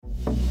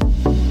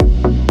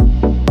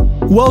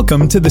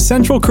Welcome to the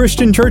Central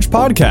Christian Church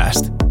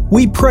podcast.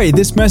 We pray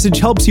this message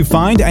helps you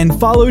find and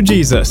follow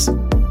Jesus.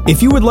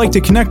 If you would like to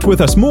connect with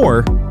us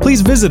more,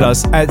 please visit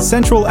us at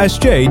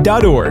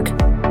centralsj.org.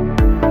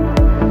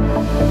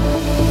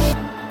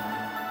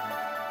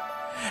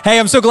 Hey,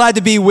 I'm so glad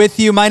to be with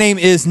you. My name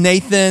is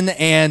Nathan,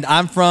 and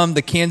I'm from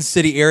the Kansas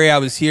City area. I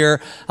was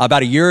here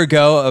about a year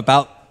ago,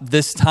 about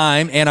this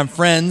time, and I'm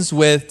friends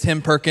with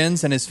Tim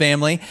Perkins and his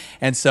family,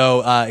 and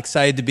so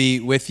excited to be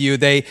with you.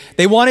 They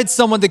wanted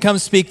someone to come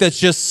speak that's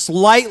just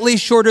slightly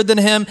shorter than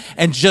him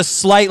and just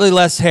slightly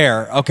less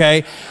hair,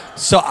 okay?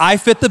 So I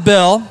fit the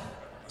bill,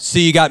 so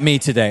you got me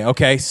today,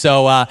 okay?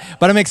 So,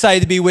 but I'm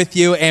excited to be with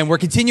you, and we're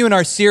continuing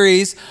our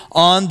series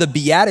on the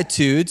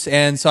Beatitudes,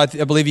 and so I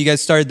believe you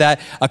guys started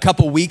that a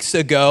couple weeks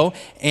ago,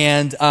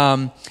 and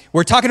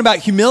we're talking about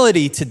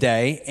humility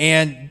today,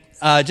 and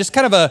just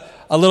kind of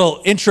a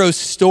little intro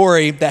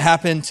story that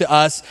happened to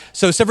us.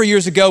 So several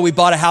years ago, we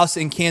bought a house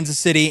in Kansas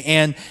City,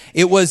 and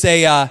it was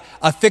a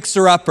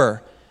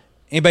fixer-upper.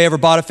 Anybody ever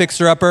bought a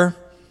fixer-upper?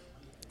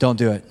 Don't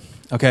do it,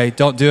 okay?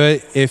 Don't do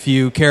it if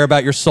you care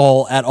about your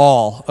soul at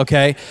all,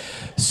 okay?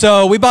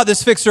 So we bought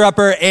this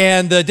fixer-upper,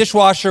 and the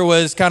dishwasher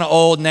was kind of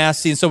old,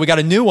 nasty, and so we got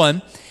a new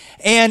one.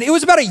 And it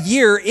was about a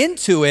year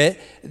into it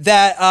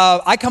that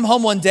I come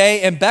home one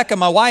day, and Becca,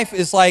 my wife,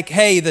 is like,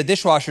 hey, the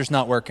dishwasher's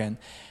not working.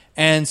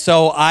 And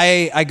so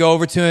I go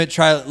over to it,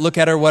 try to look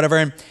at her, whatever.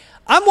 And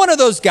I'm one of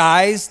those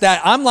guys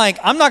that I'm like,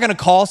 I'm not going to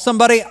call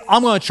somebody.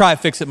 I'm going to try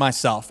to fix it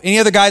myself. Any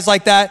other guys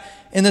like that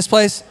in this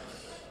place?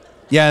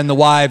 Yeah, and the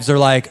wives are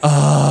like,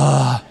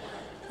 I'm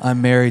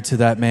married to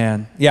that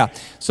man. Yeah,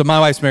 so my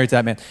wife's married to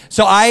that man.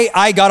 So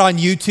I got on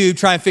YouTube,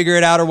 trying to figure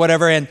it out or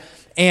whatever. And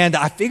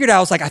I figured out,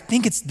 I was like, I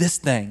think it's this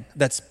thing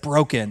that's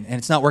broken and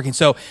it's not working.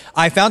 So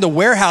I found a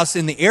warehouse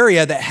in the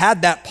area that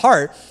had that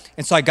part.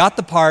 And so I got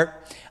the part.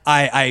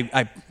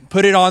 I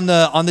put it on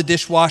the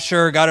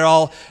dishwasher, got it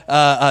all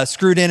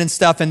screwed in and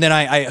stuff, and then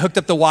I hooked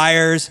up the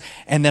wires,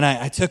 and then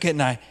I took it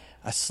and I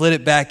slid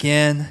it back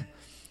in,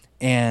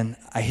 and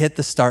I hit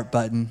the start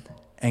button,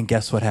 and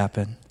guess what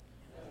happened?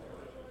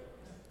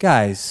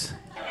 Guys,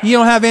 you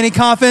don't have any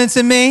confidence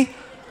in me?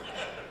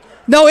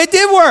 No, it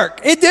did work.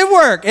 It did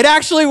work. It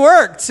actually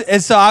worked.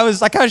 And so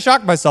I kind of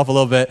shocked myself a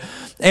little bit.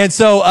 And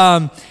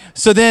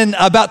so then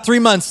about 3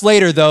 months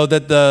later, though,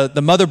 that the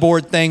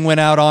motherboard thing went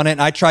out on it,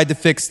 and I tried to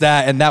fix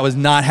that, and that was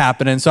not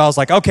happening. So I was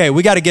like, okay,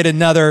 we got to get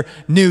another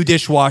new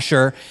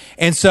dishwasher.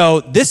 And so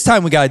this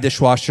time we got a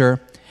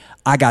dishwasher.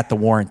 I got the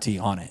warranty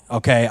on it,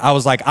 okay? I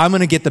was like, I'm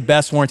going to get the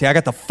best warranty. I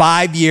got the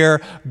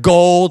 5-year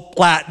gold,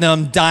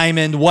 platinum,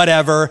 diamond,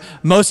 whatever,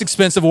 most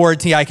expensive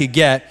warranty I could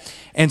get.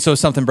 And so if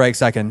something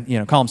breaks, I can,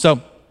 call them.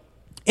 So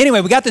anyway,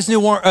 we got this new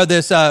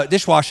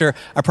dishwasher.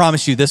 I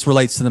promise you, this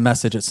relates to the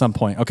message at some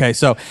point. Okay,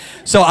 so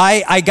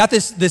I got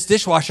this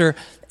dishwasher,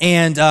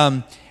 and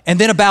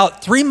then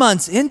about 3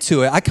 months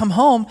into it, I come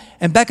home,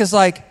 and Becca's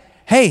like,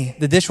 "Hey,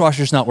 the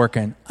dishwasher's not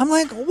working." I'm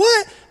like,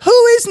 "What?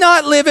 Who is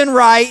not living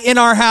right in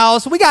our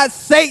house? We got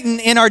Satan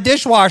in our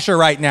dishwasher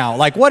right now.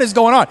 Like, what is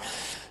going on?"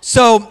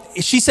 So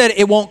she said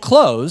it won't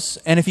close,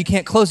 and if you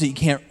can't close it, you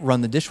can't run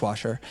the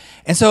dishwasher.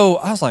 And so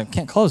I was like,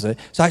 can't close it.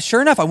 So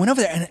sure enough, I went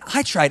over there, and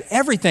I tried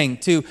everything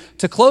to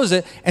close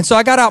it. And so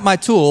I got out my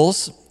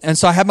tools, and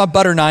so I had my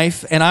butter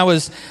knife, and I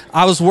was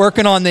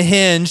working on the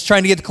hinge,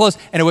 trying to get it to close,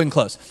 and it wouldn't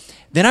close.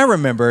 Then I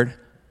remembered,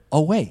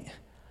 oh wait,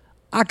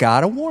 I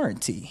got a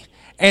warranty.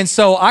 And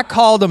so I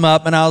called them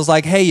up, and I was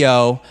like, hey,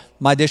 yo,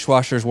 my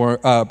dishwasher's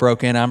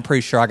broken. I'm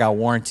pretty sure I got a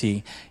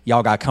warranty.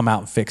 Y'all got to come out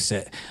and fix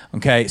it,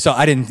 okay? So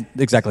I didn't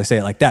exactly say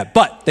it like that,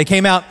 but they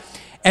came out,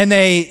 and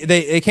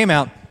they came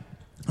out.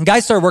 The guy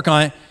started working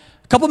on it.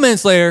 A couple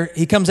minutes later,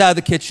 he comes out of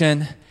the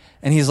kitchen,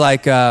 and he's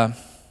like, well,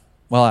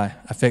 I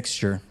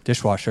fixed your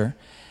dishwasher.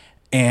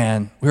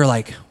 And we were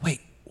like,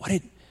 wait,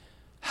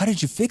 how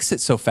did you fix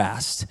it so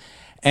fast?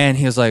 And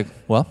he was like,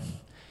 well,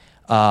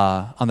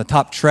 on the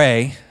top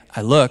tray,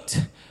 I looked,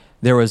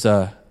 there was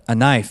a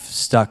knife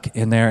stuck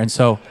in there, and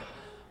so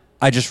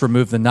I just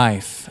removed the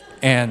knife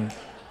and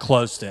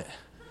closed it.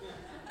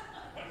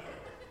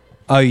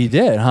 Oh, you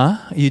did, huh?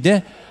 You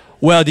did?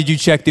 Well, did you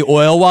check the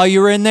oil while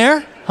you were in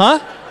there? Huh?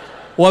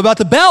 What about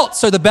the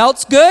belts? Are the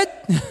belts good?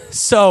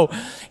 So,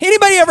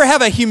 anybody ever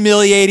have a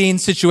humiliating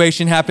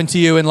situation happen to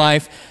you in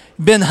life?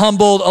 Been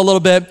humbled a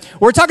little bit?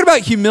 We're talking about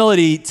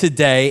humility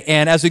today,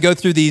 and as we go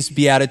through these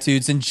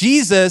Beatitudes, and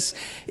Jesus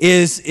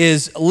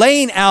is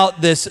laying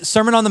out this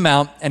Sermon on the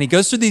Mount, and he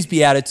goes through these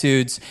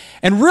Beatitudes,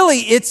 and really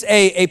it's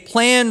a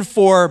plan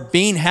for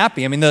being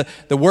happy. I mean,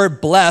 the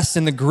word blessed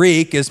in the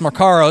Greek is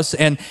makaros,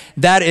 and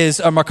that is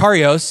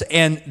makarios,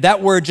 and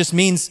that word just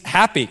means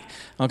happy.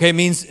 Okay,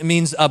 it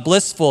means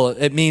blissful.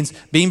 It means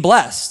being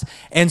blessed.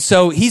 And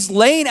so he's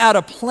laying out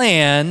a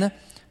plan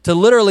to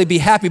literally be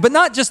happy, but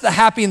not just the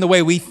happy in the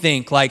way we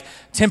think, like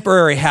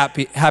temporary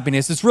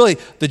happiness. It's really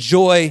the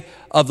joy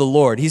of the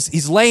Lord.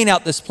 He's laying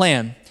out this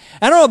plan.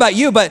 I don't know about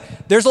you, but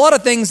there's a lot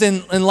of things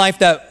in life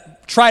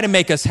that try to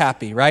make us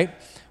happy, right?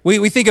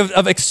 We think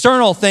of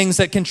external things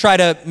that can try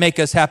to make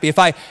us happy. If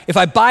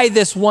I buy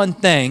this one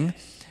thing,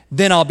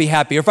 then I'll be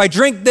happy. Or if I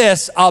drink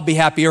this, I'll be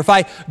happy. Or if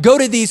I go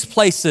to these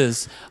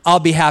places, I'll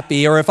be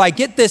happy. Or if I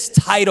get this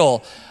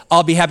title,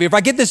 I'll be happy. If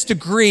I get this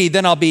degree,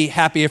 then I'll be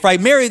happy. If I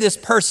marry this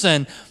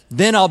person,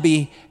 then I'll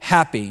be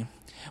happy.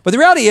 But the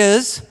reality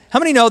is, how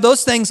many know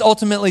those things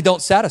ultimately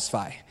don't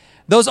satisfy?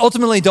 Those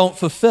ultimately don't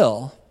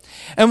fulfill.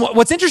 And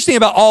what's interesting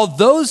about all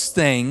those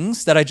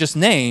things that I just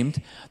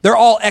named, they're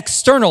all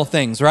external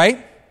things,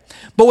 right?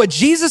 But what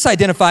Jesus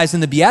identifies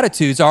in the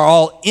Beatitudes are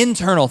all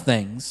internal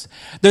things.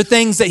 They're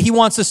things that he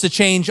wants us to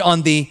change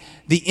on the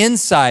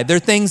inside. They're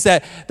things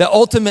that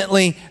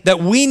ultimately that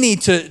we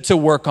need to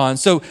work on.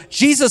 So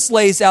Jesus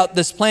lays out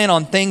this plan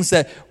on things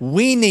that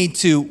we need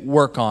to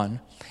work on.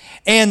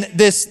 And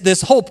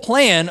this whole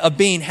plan of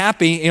being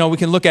happy, we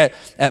can look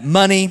at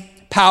money,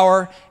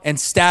 power, and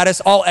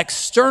status, all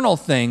external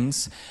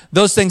things,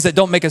 those things that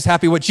don't make us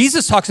happy. What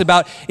Jesus talks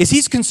about is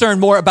he's concerned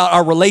more about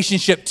our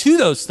relationship to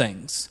those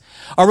things.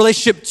 Our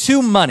relationship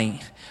to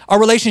money, our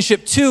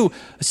relationship to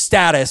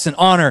status and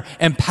honor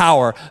and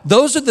power.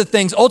 Those are the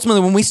things,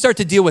 ultimately, when we start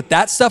to deal with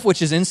that stuff,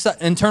 which is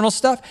internal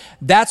stuff,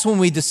 that's when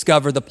we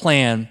discover the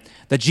plan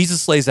that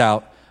Jesus lays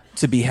out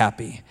to be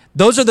happy.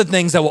 Those are the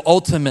things that will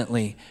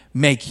ultimately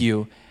make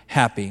you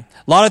happy.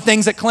 A lot of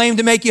things that claim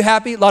to make you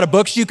happy, a lot of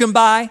books you can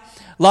buy,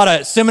 a lot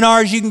of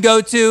seminars you can go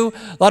to,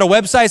 a lot of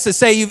websites that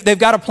say they've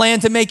got a plan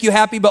to make you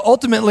happy, but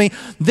ultimately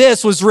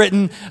this was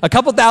written a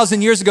couple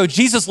thousand years ago.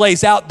 Jesus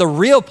lays out the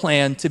real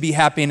plan to be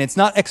happy, and it's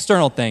not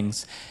external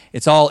things.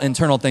 It's all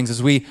internal things,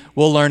 as we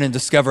will learn and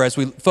discover as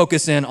we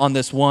focus in on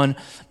this one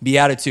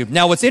beatitude.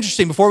 Now, what's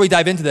interesting, before we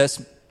dive into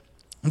this,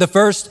 the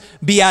first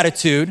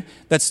beatitude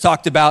that's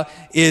talked about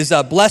is,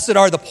 blessed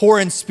are the poor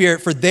in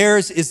spirit, for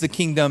theirs is the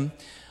kingdom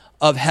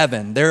of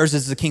heaven. Theirs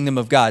is the kingdom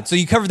of God. So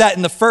you covered that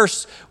in the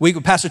first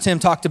week. Pastor Tim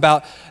talked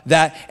about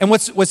that. And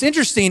what's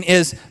interesting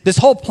is this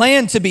whole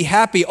plan to be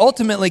happy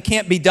ultimately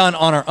can't be done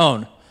on our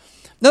own.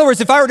 In other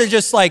words, if I were to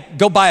just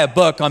go buy a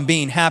book on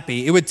being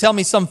happy, it would tell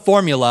me some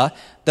formula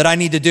that I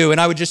need to do,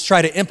 and I would just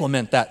try to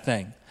implement that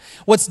thing.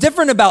 What's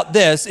different about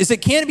this is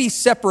it can't be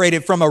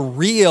separated from a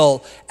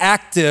real,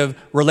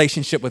 active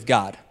relationship with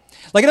God.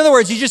 In other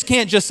words, you just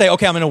can't just say,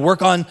 okay, I'm going to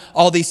work on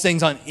all these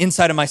things on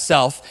inside of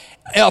myself,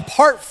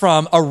 apart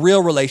from a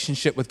real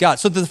relationship with God.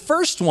 So the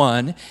first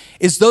one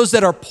is those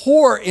that are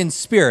poor in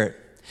spirit.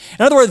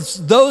 In other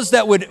words, those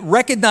that would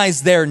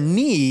recognize their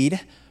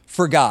need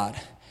for God.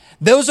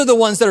 Those are the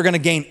ones that are going to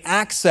gain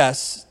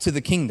access to the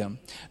kingdom.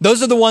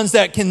 Those are the ones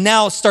that can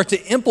now start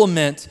to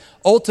implement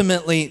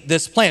ultimately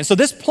this plan. So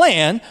this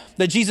plan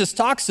that Jesus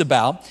talks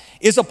about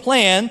is a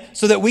plan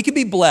so that we can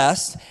be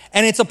blessed,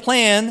 and it's a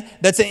plan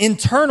that's an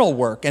internal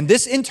work. And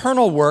this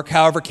internal work,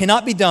 however,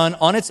 cannot be done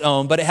on its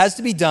own, but it has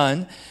to be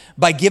done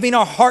by giving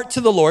our heart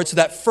to the Lord, so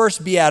that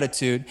first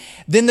beatitude,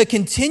 then the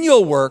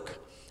continual work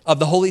of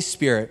the Holy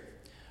Spirit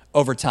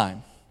over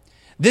time.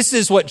 This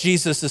is what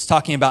Jesus is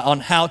talking about on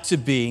how to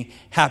be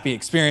happy,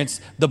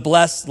 experience the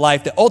blessed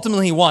life that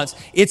ultimately he wants.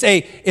 It's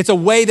a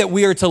way that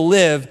we are to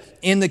live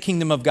in the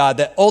kingdom of God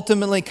that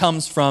ultimately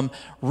comes from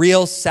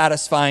real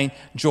satisfying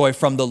joy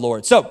from the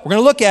Lord. So we're going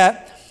to look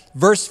at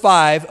verse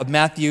 5 of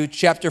Matthew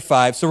chapter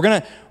 5. So we're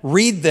going to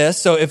read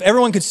this. So if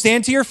everyone could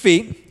stand to your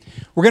feet,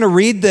 we're going to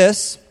read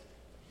this.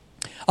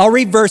 I'll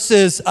read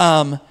verses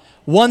 1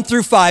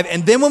 through 5.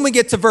 And then when we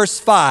get to verse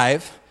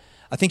 5,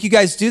 I think you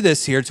guys do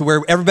this here to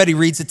where everybody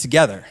reads it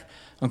together.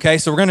 Okay,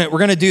 so we're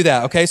gonna do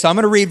that. Okay, so I'm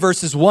gonna read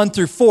verses 1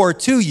 through 4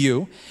 to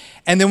you,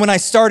 and then when I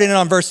start in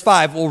on verse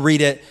 5, we'll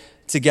read it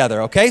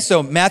together. Okay,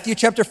 so Matthew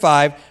chapter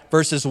 5,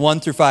 verses 1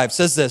 through 5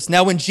 says this: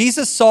 Now when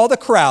Jesus saw the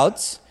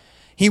crowds,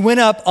 he went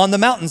up on the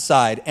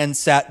mountainside and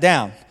sat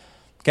down.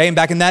 Okay, and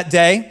back in that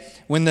day,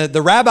 when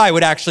the rabbi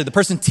would actually, the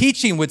person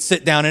teaching would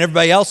sit down and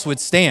everybody else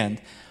would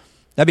stand.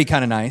 That'd be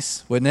kind of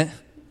nice, wouldn't it?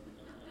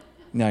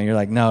 No, you're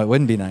like, no, it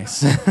wouldn't be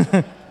nice.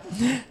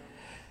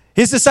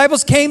 His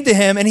disciples came to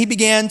him and he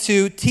began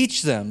to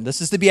teach them. This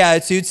is the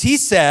Beatitudes. He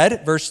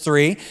said, verse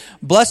 3,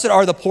 Blessed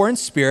are the poor in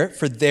spirit,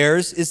 for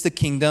theirs is the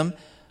kingdom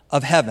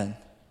of heaven.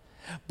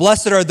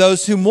 Blessed are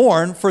those who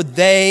mourn, for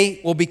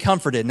they will be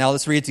comforted. Now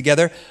let's read it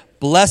together.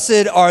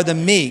 Blessed are the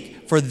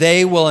meek, for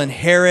they will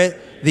inherit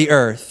the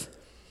earth.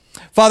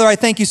 Father, I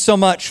thank you so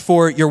much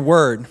for your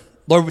word.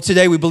 Lord,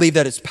 today we believe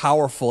that it's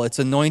powerful, it's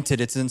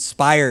anointed, it's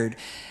inspired.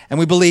 And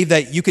we believe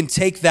that you can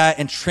take that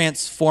and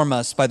transform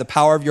us by the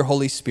power of your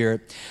Holy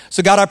Spirit.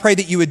 So God, I pray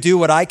that you would do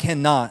what I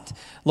cannot.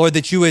 Lord,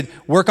 that you would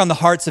work on the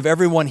hearts of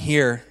everyone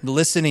here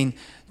listening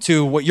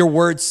to what your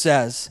word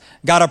says.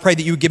 God, I pray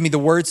that you would give me the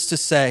words to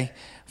say,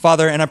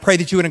 Father, and I pray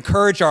that you would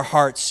encourage our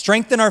hearts,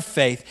 strengthen our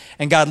faith,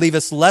 and God, leave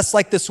us less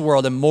like this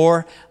world and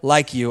more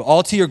like you,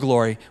 all to your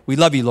glory. We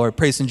love you, Lord.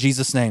 Praise in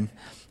Jesus' name.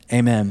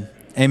 Amen.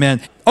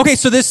 Amen. Okay,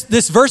 so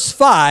this verse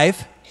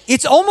 5,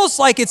 it's almost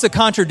like it's a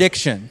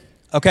contradiction.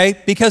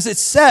 Okay, because it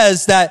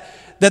says that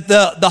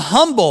the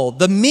humble,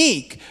 the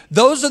meek,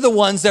 those are the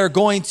ones that are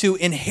going to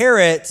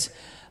inherit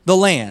the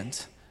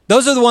land.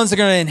 Those are the ones that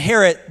are going to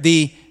inherit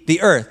the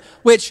earth,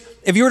 which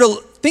if you were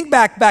to think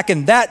back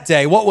in that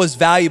day, what was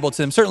valuable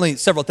to them? Certainly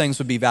several things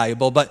would be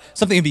valuable, but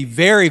something that would be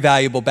very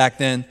valuable back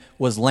then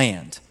was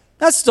land,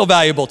 That's still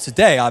valuable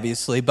today,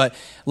 obviously, but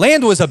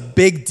land was a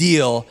big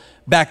deal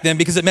back then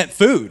because it meant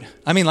food.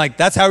 I mean, like,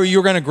 that's how you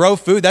were going to grow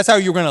food. That's how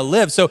you were going to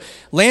live. So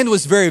land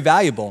was very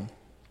valuable.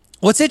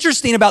 What's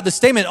interesting about this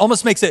statement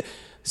almost makes it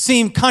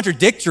seem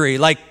contradictory.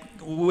 Like,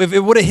 if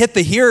it would have hit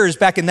the hearers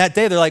back in that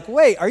day, they're like,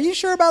 wait, are you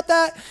sure about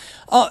that?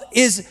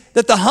 Is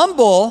that the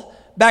humble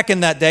back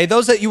in that day,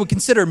 those that you would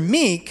consider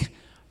meek,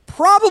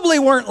 probably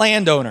weren't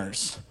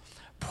landowners,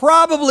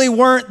 probably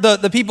weren't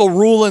the people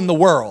ruling the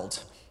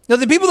world. Now,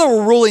 the people that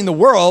were ruling the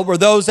world were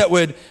those that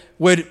would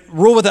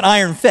rule with an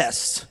iron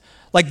fist.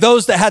 Like,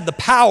 those that had the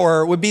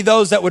power would be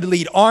those that would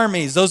lead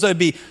armies, those that would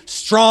be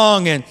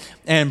strong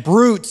and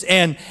brute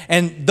and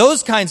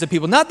those kinds of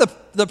people, not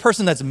the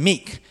person that's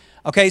meek.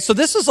 Okay, so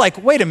this is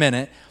like, wait a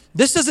minute,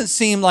 this doesn't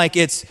seem like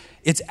it's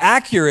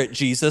accurate,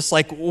 Jesus.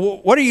 Like,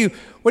 what are you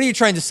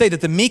trying to say,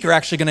 that the meek are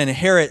actually going to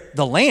inherit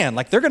the land?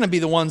 Like, they're going to be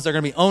the ones that are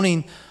going to be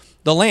owning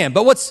the land.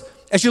 But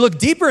as you look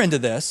deeper into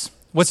this,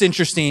 what's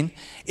interesting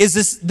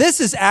is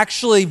this is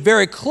actually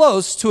very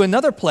close to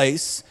another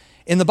place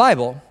in the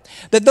Bible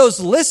that those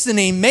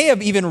listening may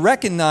have even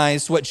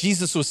recognized what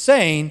Jesus was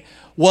saying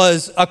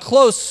was a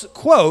close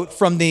quote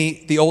from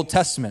the Old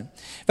Testament.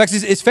 In fact,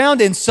 it's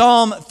found in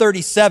Psalm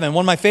 37,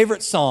 one of my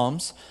favorite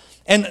Psalms.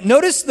 And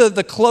notice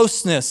the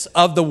closeness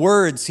of the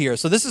words here.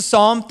 So this is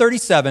Psalm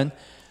 37,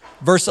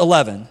 verse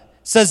 11. It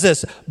says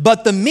this,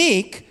 "But the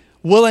meek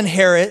will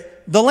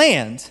inherit the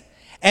land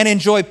and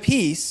enjoy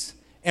peace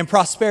and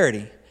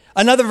prosperity."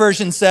 Another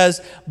version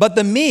says, "But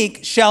the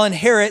meek shall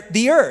inherit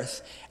the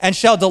earth and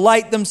shall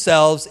delight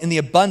themselves in the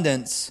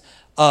abundance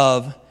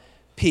of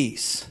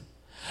peace."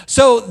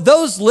 So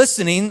those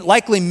listening,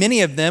 likely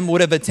many of them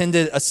would have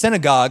attended a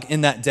synagogue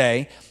in that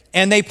day,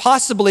 and they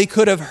possibly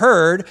could have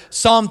heard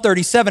Psalm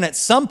 37 at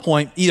some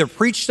point, either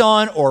preached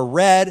on or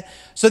read.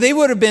 So they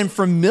would have been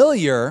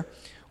familiar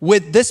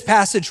with this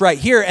passage right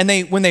here. And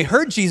when they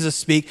heard Jesus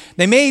speak,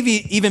 they may have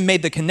even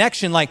made the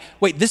connection like,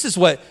 wait, this is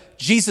what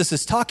Jesus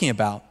is talking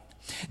about.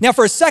 Now,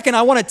 for a second,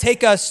 I want to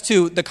take us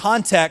to the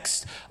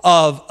context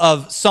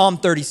of Psalm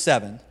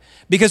 37,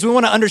 because we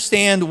want to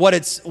understand what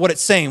it's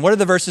saying. What are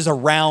the verses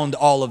around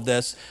all of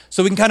this,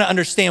 so we can kind of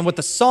understand what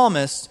the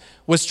psalmist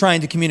was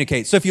trying to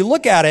communicate. So if you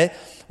look at it,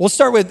 we'll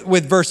start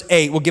with verse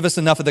 8. Will give us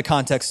enough of the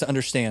context to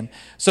understand.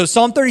 So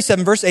Psalm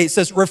 37, verse 8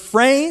 says,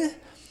 "Refrain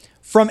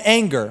from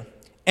anger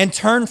and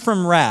turn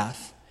from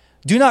wrath.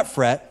 Do not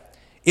fret.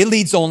 It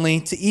leads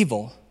only to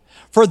evil.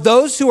 For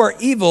those who are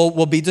evil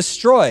will be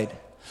destroyed,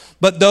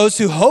 but those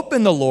who hope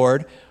in the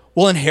Lord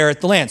will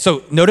inherit the land."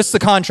 So notice the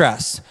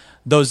contrast.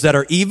 Those that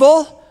are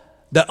evil,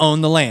 that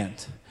own the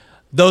land.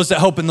 Those that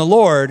hope in the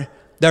Lord,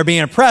 they're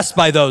being oppressed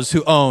by those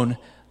who own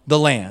the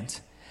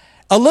land.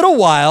 "A little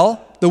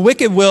while, the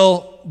wicked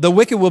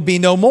will be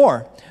no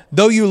more.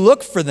 Though you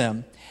look for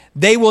them,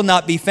 they will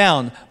not be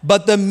found.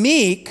 But the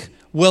meek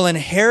will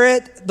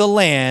inherit the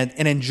land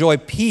and enjoy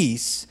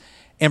peace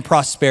and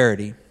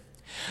prosperity."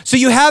 So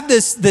you have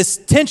this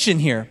tension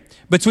here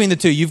between the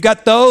two. You've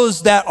got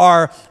those that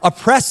are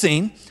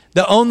oppressing,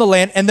 that own the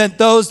land, and then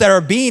those that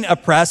are being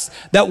oppressed,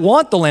 that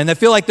want the land, that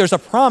feel like there's a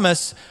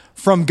promise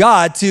from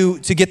God to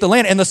get the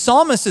land. And the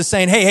psalmist is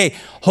saying, hey,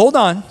 hold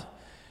on.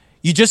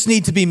 You just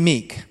need to be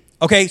meek.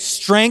 Okay,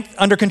 strength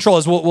under control,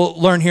 as we'll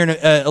learn here in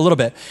a little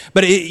bit.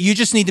 But you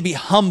just need to be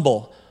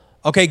humble.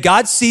 Okay,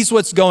 God sees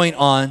what's going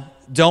on.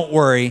 Don't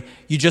worry.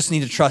 You just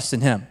need to trust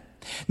in him.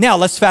 Now,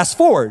 let's fast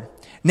forward.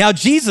 Now,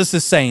 Jesus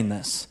is saying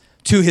this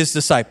to his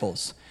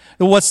disciples.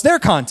 What's their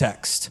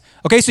context?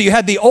 Okay, so you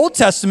had the Old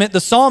Testament,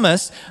 the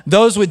psalmist.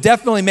 Those would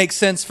definitely make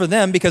sense for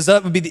them, because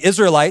that would be the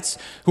Israelites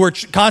who were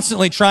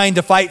constantly trying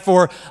to fight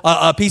for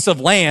a piece of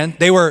land.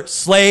 They were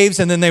slaves,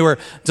 and then they were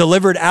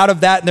delivered out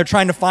of that, and they're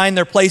trying to find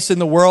their place in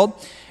the world.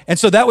 And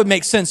so that would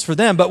make sense for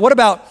them. But what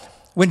about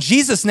when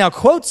Jesus now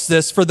quotes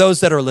this for those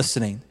that are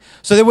listening?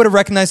 So they would have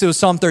recognized it was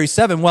Psalm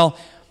 37. Well,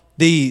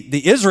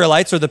 the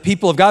Israelites, or the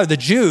people of God, or the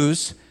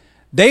Jews,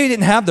 they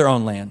didn't have their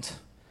own land.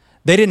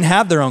 They didn't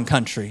have their own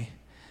country.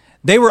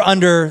 They were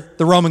under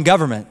the Roman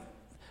government.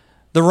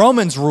 The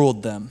Romans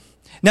ruled them.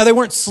 Now, they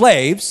weren't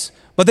slaves,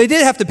 but they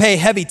did have to pay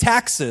heavy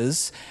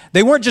taxes.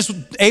 They weren't just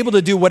able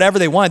to do whatever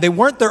they wanted. They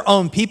weren't their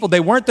own people. They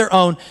weren't their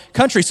own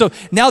country. So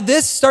now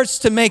this starts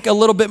to make a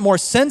little bit more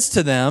sense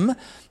to them.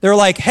 They're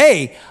like,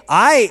 hey,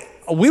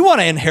 we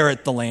want to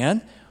inherit the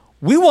land.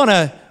 We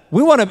want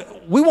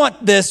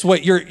this,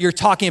 what you're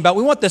talking about.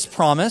 We want this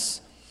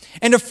promise.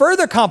 And to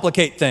further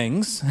complicate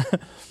things,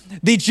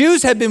 the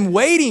Jews had been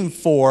waiting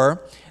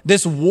for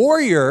this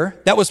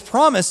warrior that was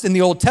promised in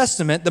the Old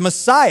Testament, the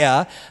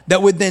Messiah,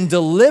 that would then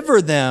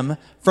deliver them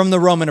from the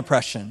Roman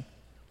oppression.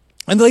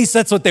 And at least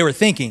that's what they were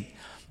thinking.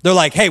 They're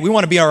like, hey, we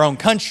want to be our own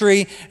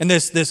country. And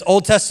this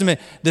Old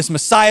Testament, this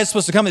Messiah is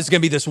supposed to come. It's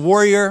going to be this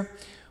warrior.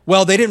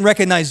 Well, they didn't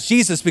recognize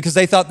Jesus because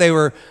they thought they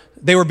were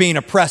being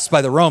oppressed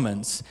by the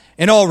Romans.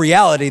 In all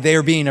reality, they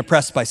were being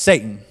oppressed by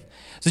Satan.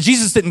 So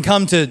Jesus didn't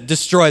come to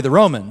destroy the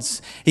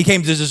Romans. He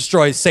came to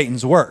destroy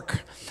Satan's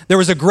work. There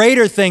was a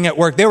greater thing at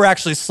work. They were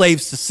actually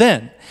slaves to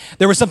sin.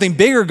 There was something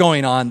bigger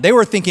going on. They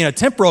were thinking a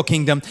temporal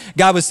kingdom.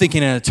 God was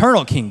thinking an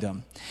eternal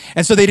kingdom.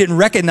 And so they didn't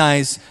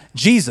recognize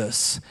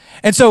Jesus.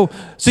 And so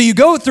you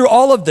go through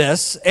all of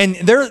this, and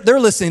they're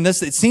listening to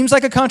this. It seems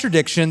like a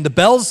contradiction. The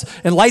bells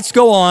and lights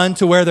go on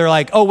to where they're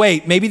like, oh,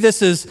 wait, maybe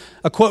this is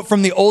a quote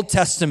from the Old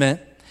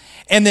Testament.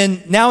 And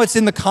then now it's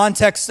in the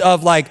context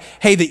of like,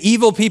 hey, the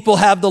evil people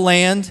have the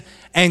land,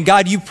 and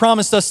God, you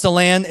promised us the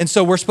land, and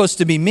so we're supposed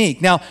to be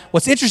meek. Now,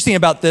 what's interesting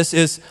about this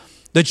is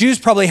the Jews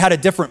probably had a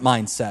different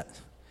mindset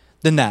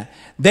than that.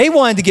 They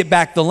wanted to get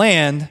back the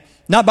land,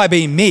 not by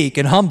being meek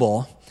and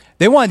humble.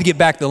 They wanted to get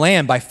back the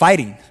land by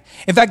fighting.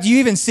 In fact, you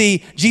even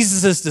see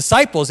Jesus'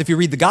 disciples, if you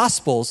read the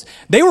Gospels,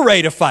 they were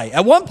ready to fight.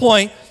 At one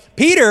point,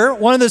 Peter,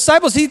 one of the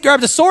disciples, he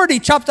grabbed a sword, he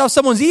chopped off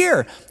someone's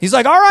ear. He's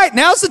like, all right,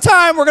 now's the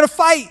time, we're going to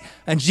fight.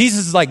 And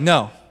Jesus is like,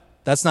 no,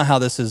 that's not how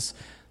this is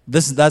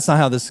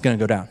going to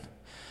go down.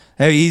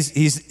 Hey,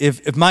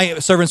 if my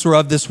servants were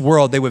of this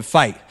world, they would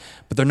fight,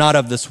 but they're not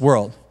of this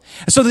world.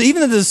 And so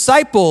even the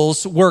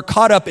disciples were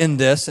caught up in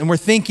this and were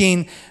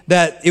thinking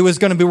that we're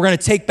going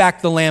to take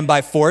back the land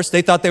by force.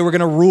 They thought they were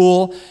going to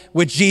rule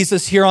with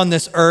Jesus here on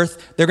this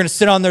earth. They're going to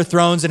sit on their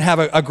thrones and have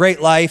a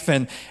great life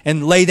and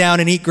lay down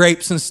and eat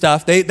grapes and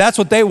stuff. That's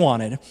what they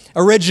wanted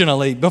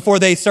originally before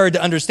they started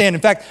to understand.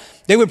 In fact,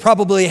 they would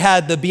probably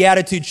had the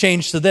beatitude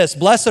changed to this: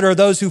 blessed are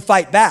those who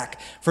fight back,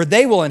 for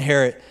they will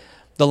inherit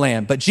the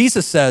land. But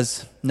Jesus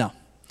says, no,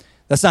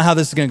 that's not how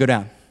this is going to go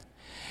down.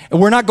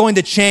 And we're not going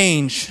to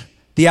change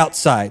the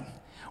outside.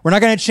 We're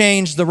not going to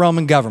change the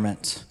Roman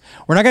government.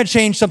 We're not going to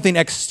change something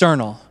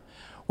external.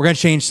 We're going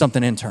to change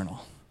something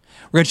internal.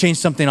 We're going to change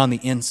something on the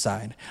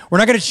inside. We're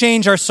not going to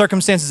change our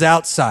circumstances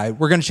outside.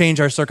 We're going to change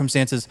our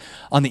circumstances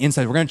on the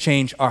inside. We're going to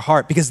change our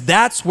heart, because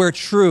that's where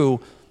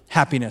true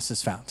happiness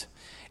is found.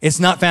 It's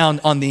not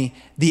found on the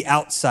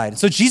outside.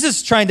 So Jesus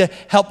is trying to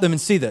help them and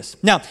see this.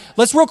 Now,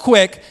 let's real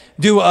quick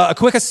do a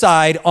quick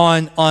aside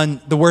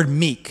on the word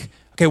meek.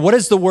 Okay, what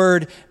does the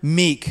word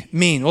meek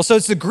mean? Well, so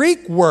it's the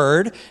Greek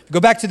word.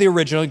 Go back to the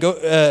original,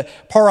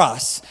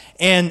 paros.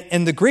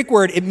 And the Greek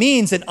word, it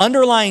means an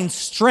underlying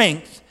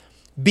strength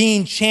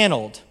being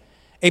channeled,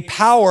 a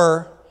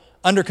power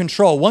under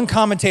control. One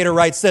commentator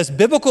writes this: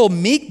 biblical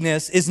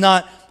meekness is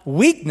not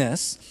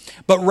weakness,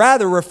 but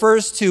rather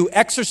refers to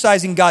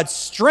exercising God's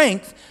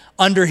strength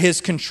under his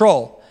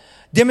control,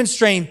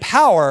 demonstrating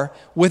power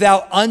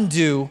without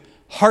undue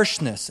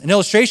harshness. An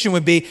illustration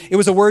would be, it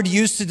was a word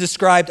used to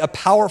describe a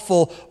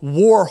powerful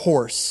war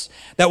horse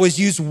that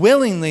was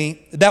willing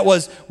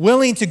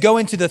to go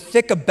into the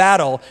thick of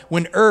battle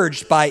when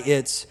urged by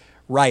its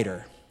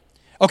rider.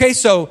 Okay,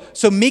 so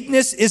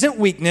meekness isn't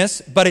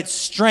weakness, but it's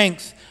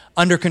strength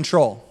under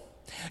control.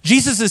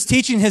 Jesus is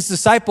teaching his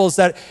disciples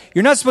that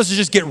you're not supposed to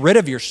just get rid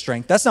of your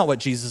strength. That's not what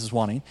Jesus is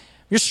wanting.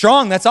 You're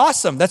strong, that's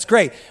awesome, that's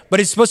great. But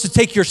it's supposed to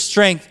take your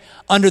strength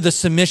under the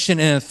submission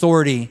and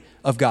authority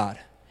of God.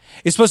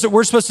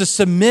 We're supposed to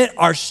submit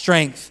our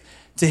strength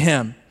to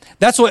him.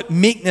 That's what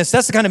meekness,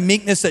 that's the kind of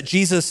meekness that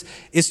Jesus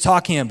is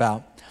talking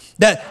about.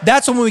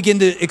 That's when we begin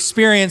to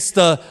experience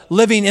the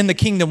living in the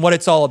kingdom, what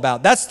it's all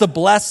about. That's the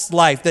blessed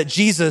life that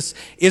Jesus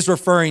is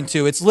referring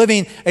to. It's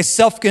living a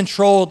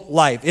self-controlled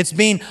life. It's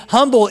being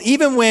humble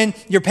even when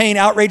you're paying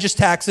outrageous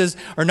taxes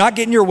or not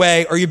getting your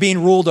way or you're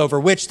being ruled over,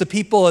 which the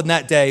people in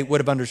that day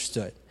would have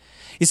understood.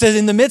 He says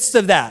in the midst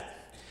of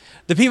that,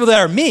 the people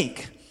that are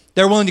meek,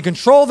 they're willing to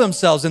control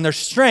themselves in their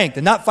strength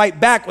and not fight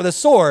back with a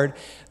sword.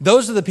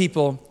 Those are the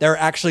people that are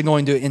actually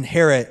going to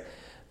inherit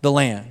the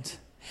land.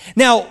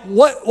 Now,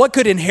 what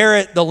could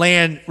inherit the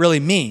land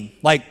really mean?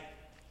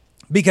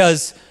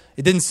 Because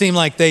it didn't seem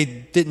like they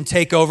didn't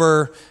take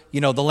over,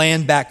 the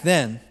land back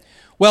then.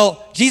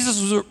 Well,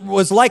 Jesus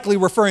was likely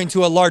referring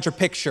to a larger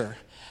picture.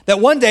 That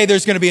one day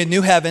there's going to be a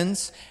new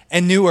heavens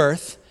and new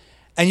earth,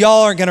 and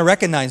y'all aren't going to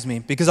recognize me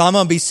because I'm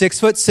going to be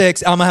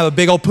 6'6". I'm going to have a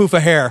big old poof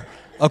of hair,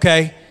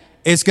 okay?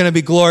 It's going to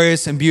be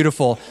glorious and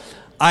beautiful.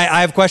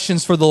 I have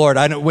questions for the Lord.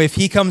 I don't, if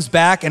he comes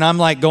back and I'm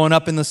going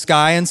up in the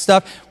sky and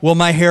stuff, will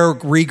my hair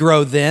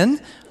regrow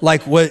then?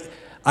 What?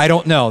 I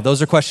don't know.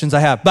 Those are questions I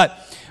have. But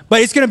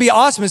it's going to be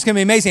awesome. It's going to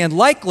be amazing. And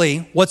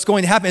likely what's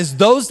going to happen is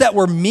those that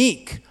were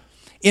meek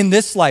in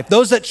this life,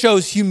 those that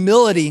chose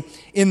humility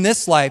in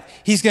this life,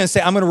 he's going to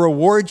say, I'm going to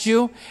reward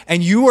you,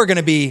 and you are going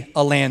to be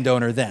a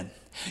landowner then.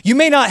 You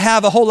may not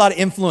have a whole lot of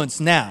influence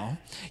now.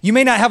 You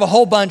may not have a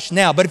whole bunch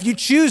now, but if you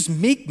choose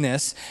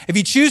meekness, if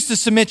you choose to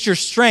submit your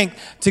strength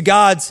to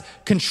God's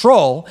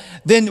control,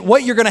 then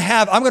what you're going to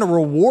have, I'm going to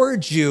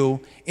reward you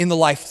in the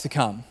life to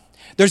come.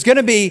 There's going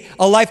to be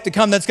a life to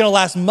come that's going to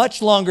last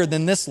much longer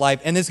than this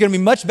life, and it's going to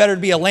be much better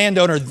to be a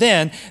landowner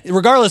then,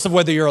 regardless of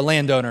whether you're a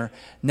landowner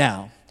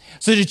now.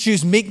 So to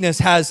choose meekness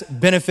has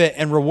benefit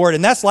and reward,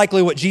 and that's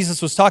likely what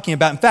Jesus was talking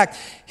about. In fact,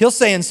 he'll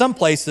say in some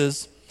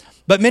places,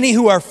 but many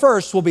who are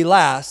first will be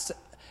last,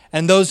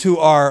 and those who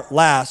are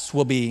last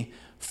will be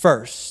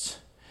first.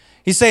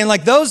 He's saying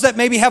those that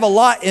maybe have a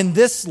lot in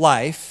this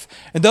life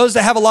and those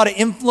that have a lot of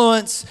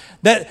influence,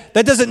 that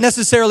doesn't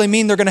necessarily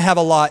mean they're going to have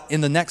a lot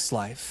in the next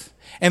life,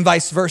 and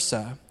vice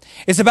versa.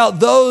 It's about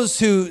those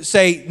who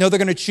say, no, they're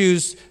going to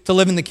choose to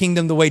live in the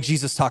kingdom the way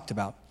Jesus talked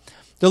about.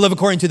 They'll live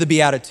according to the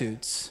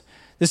Beatitudes.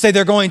 They say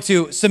they're going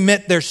to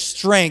submit their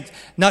strength,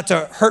 not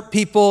to hurt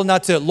people,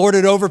 not to lord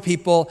it over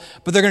people,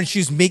 but they're going to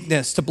choose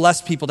meekness to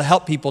bless people, to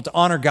help people, to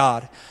honor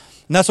God.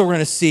 And that's what we're going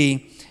to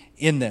see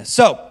in this.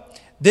 So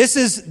this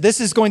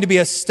is going to be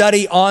a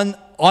study on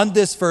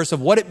this verse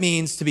of what it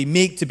means to be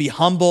meek, to be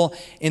humble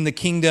in the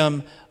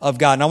kingdom of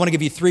God. And I want to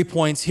give you 3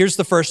 points. Here's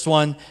the first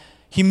one.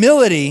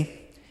 Humility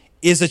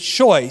is a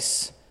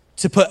choice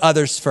to put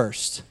others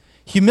first.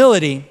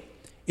 Humility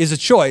is a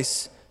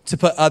choice to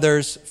put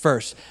others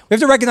first. We have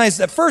to recognize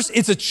that first,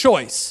 it's a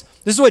choice.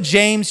 This is what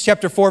James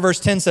chapter 4, verse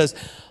 10 says.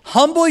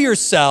 Humble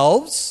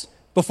yourselves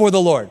before the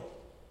Lord.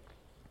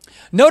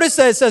 Notice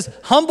that it says,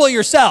 humble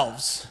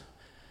yourselves.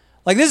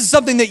 Like this is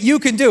something that you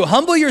can do.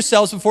 Humble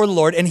yourselves before the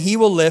Lord and he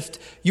will lift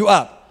you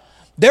up.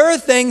 There are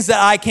things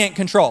that I can't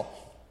control,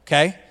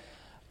 okay?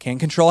 Can't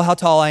control how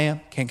tall I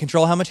am. Can't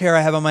control how much hair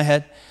I have on my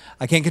head.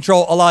 I can't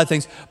control a lot of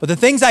things. But the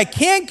things I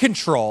can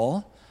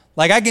control,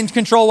 like I can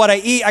control what I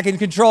eat, I can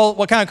control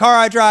what kind of car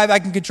I drive, I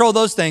can control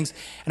those things.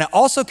 And I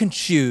also can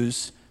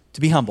choose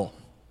to be humble.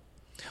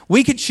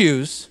 We could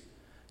choose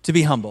to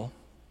be humble.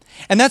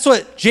 And that's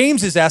what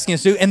James is asking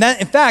us to do. And that,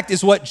 in fact,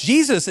 is what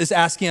Jesus is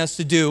asking us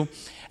to do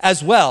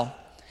as well.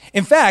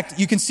 In fact,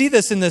 you can see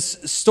this in this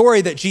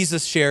story that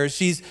Jesus shares.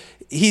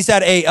 He's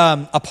at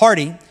a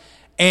party,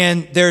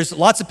 and there's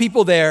lots of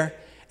people there,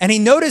 and he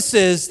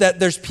notices that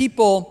there's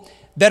people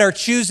that are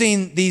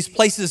choosing these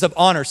places of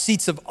honor,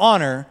 seats of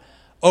honor,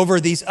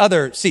 over these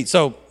other seats.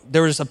 So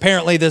there was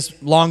apparently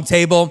this long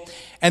table,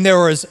 and there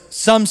was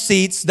some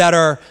seats that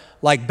are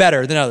like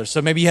better than others.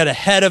 So maybe you had a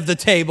head of the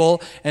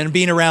table, and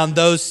being around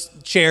those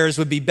chairs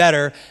would be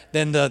better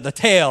than the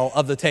tail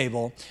of the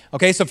table.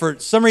 Okay, so for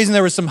some reason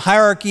there was some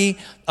hierarchy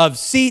of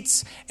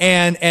seats,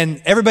 and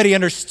everybody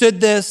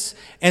understood this,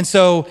 and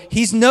so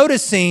he's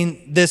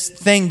noticing this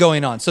thing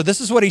going on. So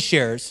this is what he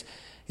shares.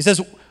 He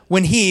says,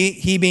 when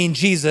he being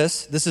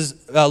Jesus, this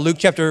is Luke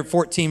chapter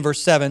 14,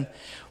 verse 7,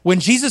 when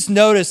Jesus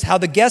noticed how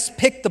the guests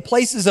picked the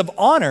places of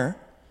honor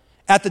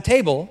at the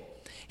table,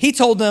 he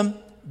told them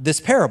this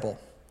parable.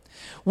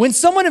 When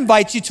someone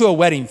invites you to a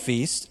wedding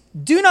feast,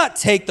 do not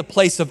take the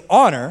place of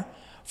honor,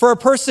 for a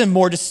person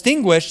more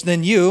distinguished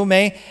than you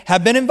may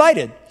have been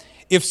invited.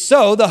 If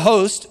so, the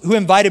host who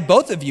invited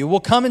both of you will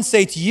come and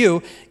say to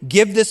you,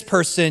 give this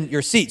person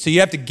your seat. So you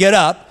have to get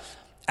up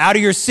out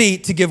of your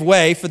seat to give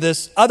way for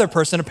this other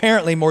person,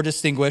 apparently more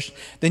distinguished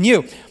than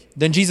you.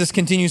 Then Jesus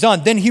continues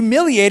on. Then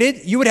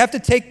humiliated, you would have to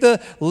take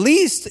the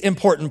least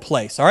important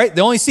place, all right?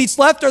 The only seats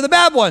left are the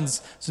bad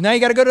ones. So now you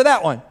got to go to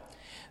that one.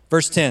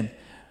 Verse 10.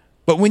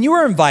 But when you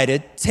are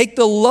invited, take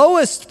the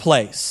lowest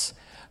place,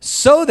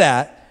 so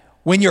that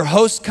when your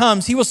host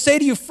comes, he will say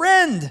to you,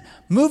 friend,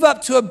 move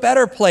up to a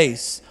better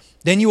place.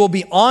 Then you will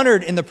be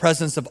honored in the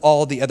presence of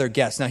all the other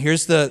guests. Now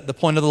here's the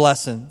point of the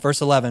lesson,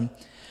 verse 11.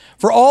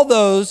 For all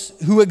those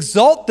who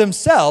exalt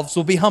themselves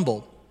will be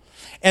humbled,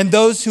 and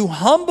those who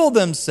humble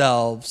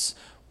themselves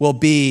will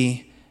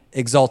be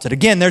exalted.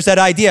 Again, there's that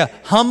idea,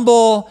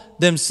 humble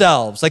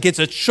themselves. Like it's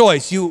a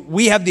choice.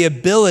 We have the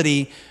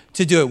ability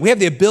to do it. We have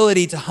the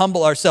ability to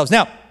humble ourselves.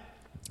 Now,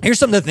 here's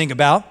something to think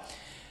about.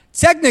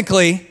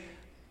 Technically,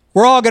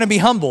 we're all going to be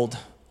humbled.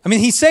 I mean,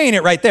 he's saying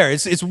it right there.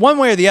 It's one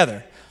way or the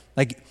other.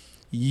 Like,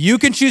 you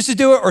can choose to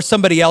do it or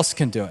somebody else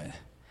can do it.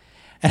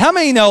 And how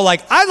many know,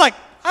 like, I'd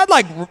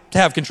like to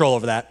have control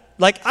over that.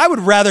 Like, I would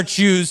rather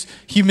choose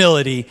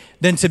humility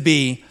than to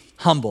be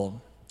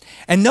humble.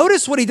 And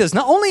notice what he does.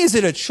 Not only is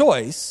it a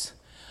choice,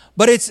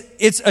 but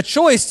it's a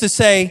choice to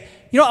say,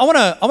 you know, I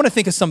want to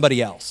think of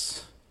somebody else.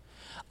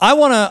 I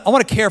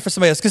want to care for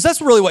somebody else, because that's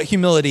really what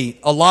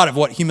a lot of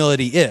what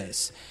humility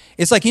is.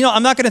 It's like, you know,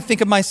 I'm not going to think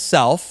of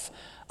myself.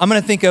 I'm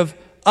going to think of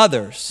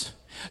others.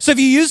 So if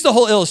you use the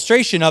whole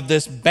illustration of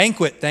this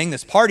banquet thing,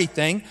 this party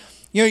thing,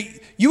 you know,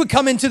 you would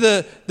come into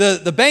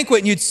the banquet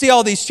and you'd see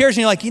all these chairs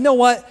and you're like, you know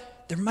what?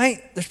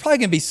 There's probably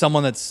going to be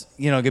someone that's,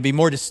 you know, going to be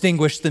more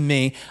distinguished than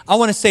me. I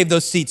want to save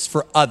those seats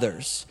for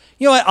others.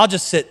 You know what?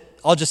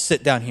 I'll just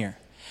sit down here.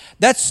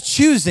 That's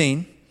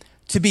choosing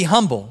to be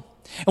humble.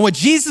 And what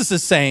Jesus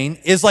is saying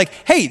is like,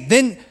 hey,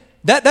 then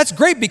that's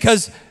great,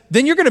 because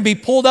then you're going to be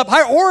pulled up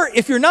higher. Or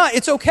if you're not,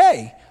 it's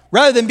okay,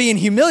 rather than being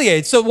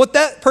humiliated. So what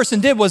that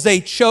person did was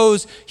they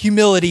chose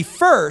humility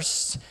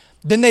first,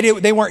 then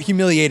they weren't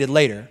humiliated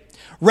later.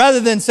 Rather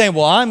than saying,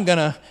 well, I'm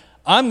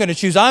gonna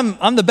choose,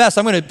 I'm the best,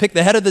 I'm gonna pick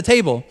the head of the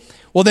table.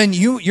 Well, then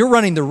you're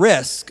running the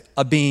risk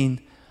of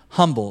being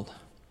humbled.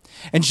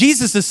 And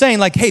Jesus is saying,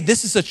 like, hey,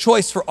 this is a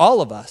choice for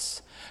all of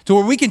us, to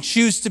where we can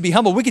choose to be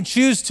humble. We can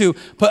choose to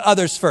put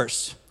others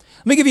first.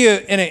 Let me give you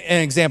an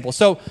example.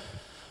 So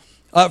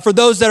for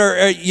those that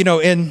are, you know,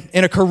 in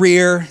a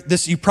career,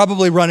 you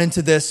probably run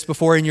into this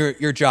before in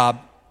your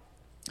job,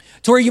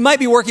 to where you might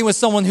be working with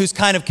someone who's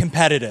kind of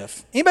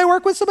competitive. Anybody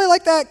work with somebody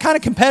like that? Kind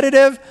of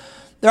competitive?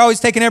 They're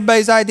always taking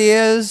everybody's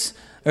ideas.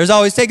 They're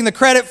always taking the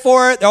credit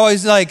for it. They're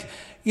always like,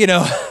 you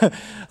know,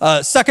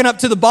 sucking up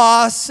to the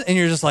boss, and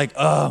you're just like,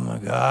 oh my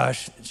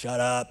gosh, shut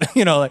up.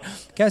 You know, like,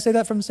 can I say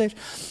that from the stage?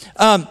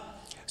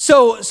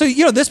 So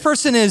you know, this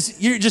person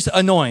you're just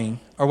annoying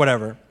or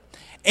whatever.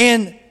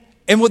 And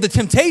And what the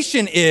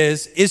temptation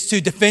is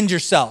to defend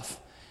yourself,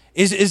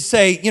 is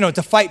say,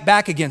 to fight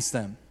back against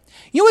them.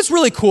 You know what's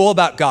really cool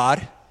about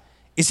God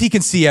is he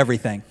can see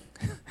everything.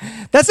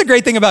 That's the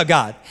great thing about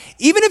God.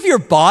 Even if your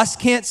boss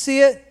can't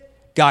see it,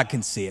 God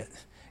can see it.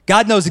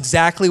 God knows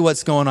exactly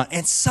what's going on.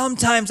 And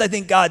sometimes I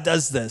think God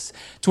does this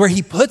to where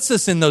he puts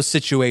us in those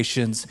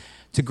situations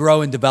to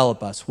grow and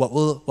develop us. What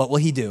will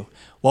he do?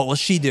 What will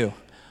she do?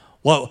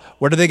 What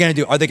are they going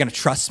to do? Are they going to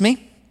trust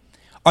me?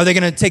 Are they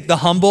going to take the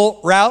humble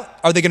route?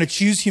 Are they going to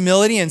choose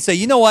humility and say,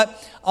 you know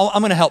what?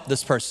 I'm going to help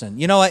this person.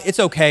 You know what? It's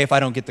okay if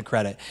I don't get the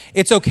credit.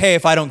 It's okay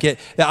if I don't get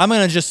that. I'm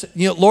going to just,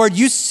 Lord,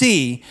 you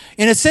see,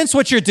 in a sense,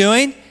 what you're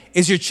doing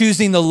is you're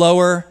choosing the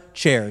lower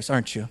chairs,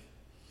 aren't you?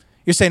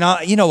 You're saying,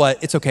 you know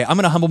what? It's okay. I'm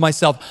going to humble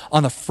myself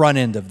on the front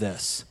end of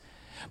this.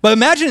 But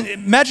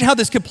imagine how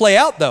this could play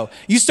out, though.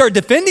 You start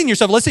defending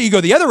yourself. Let's say you go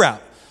the other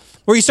route,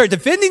 where you start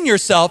defending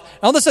yourself,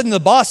 and all of a sudden the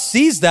boss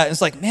sees that, and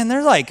it's like, man,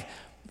 they're like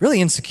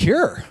really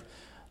insecure.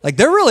 Like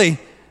they're really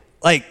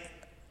like,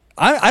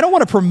 I don't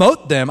want to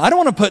promote them. I don't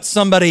want to put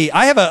somebody,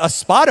 I have a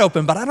spot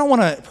open, but I don't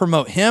want to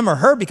promote him or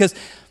her because,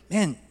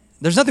 man,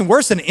 there's nothing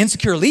worse than an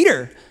insecure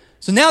leader.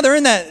 So now they're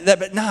in that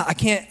but no, I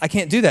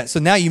can't do that. So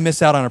now you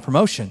miss out on a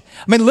promotion.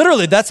 I mean,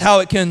 literally, that's how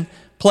it can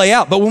play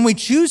out. But when we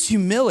choose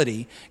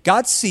humility,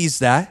 God sees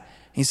that.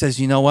 He says,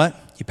 you know what?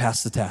 You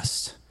passed the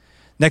test.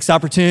 Next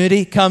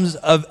opportunity comes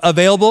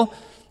available.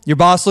 Your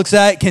boss looks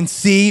at it, can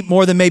see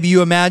more than maybe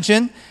you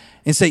imagine,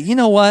 and say, you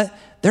know what?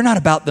 They're not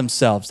about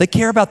themselves. They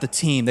care about the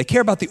team. They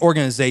care about the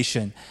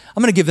organization.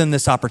 I'm going to give them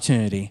this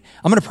opportunity.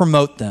 I'm going to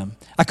promote them.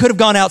 I could have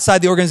gone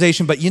outside the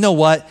organization, but you know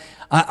what?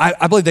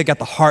 I believe they got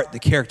the heart, the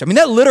character. I mean,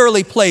 that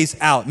literally plays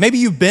out. Maybe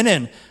you've been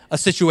in a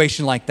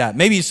situation like that.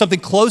 Maybe something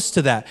close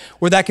to that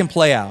where that can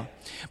play out.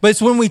 But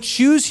it's when we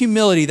choose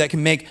humility that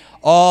can make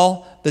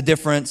all the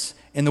difference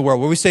in the world,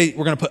 where we say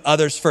we're going to put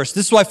others first.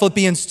 This is why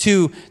Philippians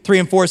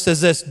 2:3-4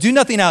 says this: do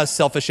nothing out of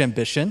selfish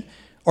ambition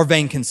or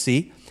vain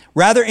conceit.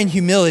 Rather, in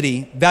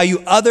humility,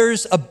 value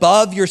others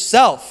above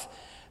yourself,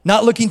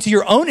 not looking to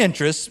your own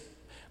interests,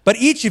 but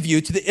each of you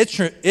to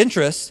the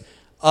interests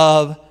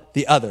of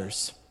the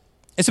others.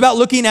 It's about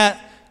looking at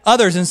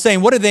others and saying,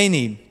 what do they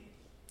need?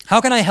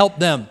 How can I help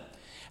them?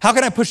 How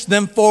can I push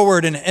them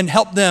forward and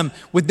help them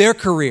with their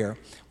career,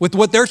 with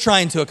what they're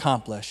trying to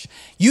accomplish?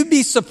 You'd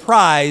be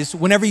surprised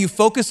whenever you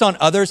focus on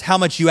others, how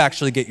much you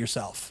actually get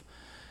yourself.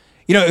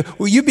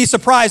 You'd be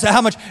surprised at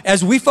how much,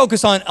 as we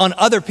focus on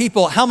other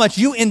people, how much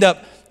you end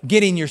up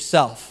getting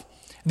yourself,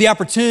 the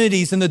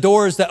opportunities and the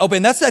doors that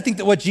open. That's, I think,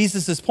 what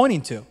Jesus is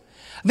pointing to.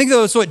 I think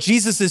that's what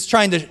Jesus is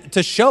trying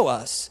to show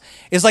us.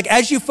 Is like,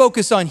 as you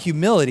focus on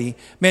humility,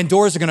 man,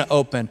 doors are going to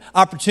open.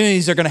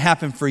 Opportunities are going to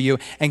happen for you.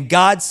 And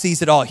God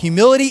sees it all.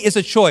 Humility is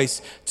a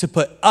choice to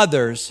put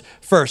others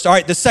first. All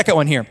right, the second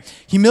one here.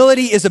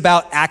 Humility is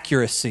about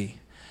accuracy.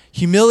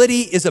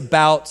 Humility is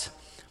about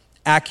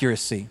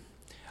accuracy.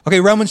 Okay,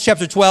 Romans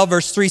chapter 12,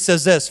 verse 3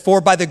 says this: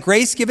 for by the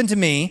grace given to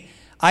me,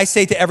 I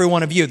say to every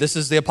one of you, this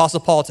is the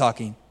Apostle Paul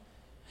talking,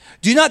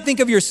 do not think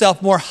of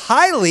yourself more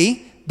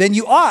highly than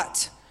you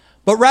ought,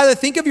 but rather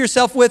think of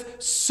yourself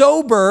with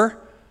sober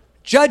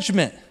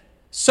judgment.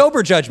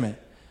 Sober judgment.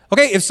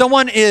 Okay, if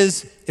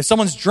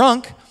someone's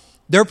drunk,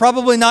 they're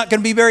probably not going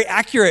to be very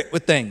accurate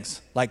with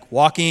things like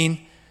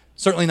walking,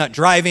 certainly not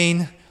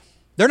driving.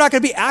 They're not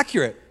going to be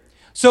accurate.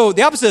 So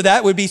the opposite of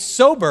that would be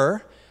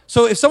sober.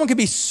 So if someone can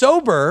be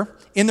sober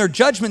in their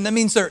judgment, that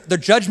means their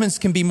judgments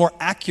can be more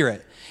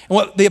accurate. And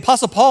what the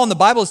Apostle Paul in the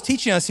Bible is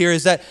teaching us here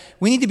is that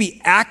we need to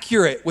be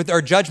accurate with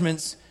our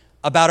judgments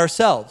about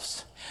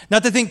ourselves.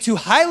 Not to think too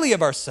highly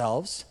of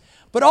ourselves,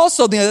 but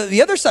also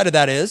the other side of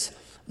that is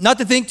not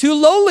to think too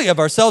lowly of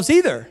ourselves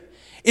either.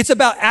 It's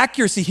about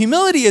accuracy.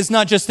 Humility is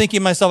not just thinking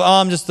to myself,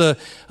 I'm just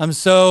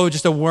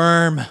a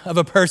worm of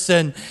a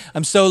person.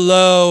 I'm so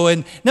low.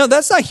 And no,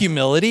 that's not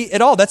humility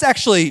at all. That's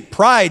actually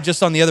pride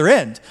just on the other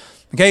end.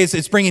 Okay,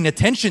 it's bringing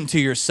attention to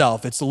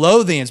yourself. It's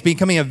loathing. It's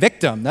becoming a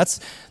victim.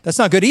 That's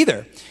not good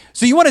either.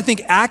 So you want to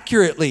think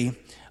accurately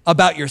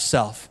about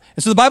yourself.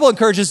 And so the Bible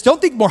encourages, don't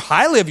think more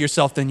highly of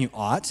yourself than you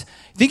ought.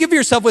 Think of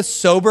yourself with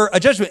sober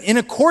judgment in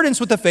accordance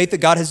with the faith that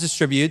God has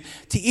distributed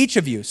to each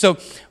of you. So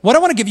what I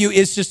want to give you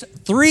is just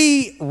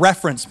 3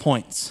 reference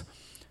points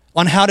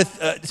on how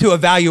to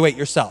evaluate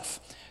yourself.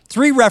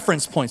 3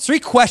 reference points, 3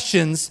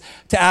 questions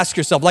to ask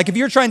yourself. Like if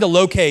you're trying to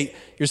locate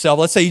yourself,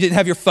 let's say you didn't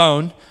have your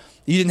phone,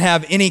 you didn't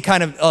have any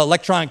kind of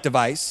electronic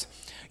device,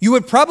 you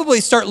would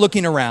probably start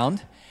looking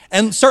around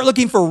and start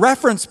looking for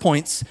reference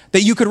points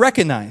that you could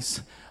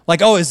recognize.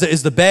 Like,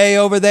 is the bay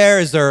over there?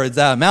 Is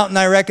that a mountain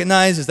I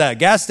recognize? Is that a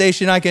gas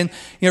station I can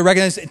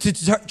recognize?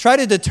 To try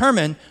to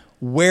determine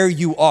where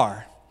you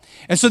are.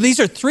 And so these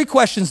are 3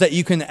 questions that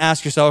you can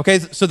ask yourself. Okay,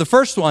 so the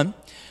first one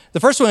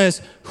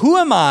is, who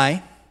am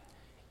I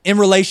in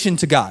relation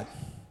to God?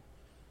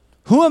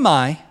 Who am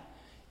I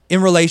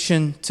in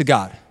relation to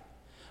God?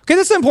 Okay,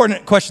 that's an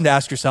important question to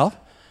ask yourself.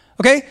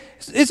 Okay,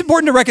 it's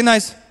important to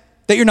recognize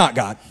that you're not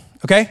God.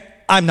 Okay,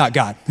 I'm not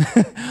God.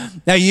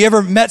 Now, you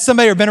ever met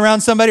somebody or been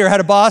around somebody or had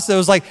a boss that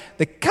was like,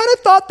 they kind of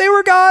thought they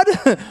were God,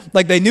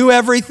 like they knew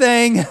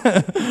everything,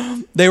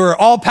 they were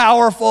all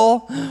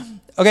powerful.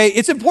 Okay,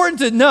 it's important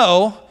to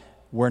know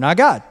we're not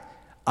God.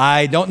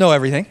 I don't know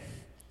everything.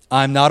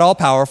 I'm not all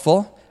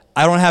powerful.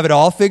 I don't have it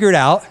all figured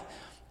out.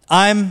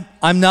 I'm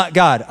not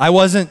God. I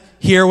wasn't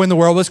here when the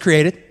world was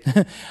created.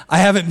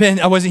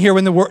 I wasn't here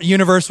when the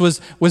universe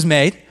was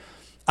made.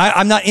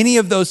 I'm not any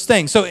of those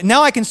things. So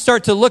now I can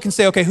start to look and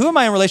say, okay, who am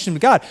I in relation to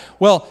God?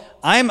 Well,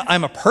 I'm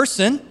a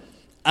person,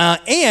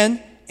 and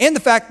the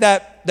fact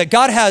that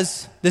God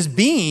has this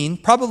being,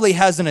 probably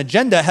has an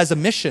agenda, has a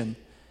mission.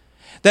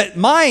 That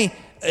my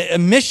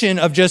mission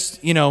of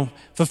just,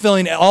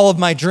 fulfilling all of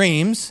my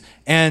dreams,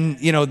 and,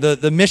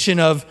 the mission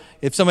of,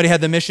 if somebody had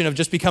the mission of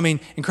just becoming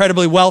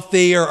incredibly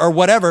wealthy or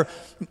whatever,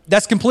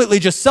 that's completely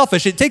just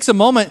selfish. It takes a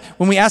moment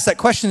when we ask that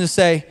question to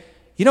say,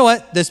 you know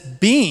what, this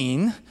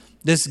being,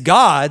 this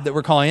God that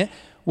we're calling it,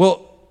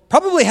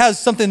 probably has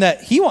something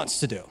that he wants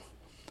to do.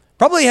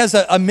 Probably has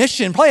a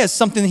mission, probably has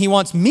something he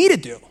wants me to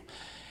do.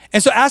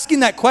 And so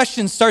asking that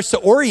question starts to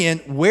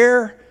orient,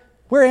 where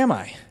am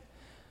I?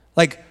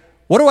 Like,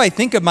 what do I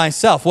think of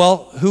myself?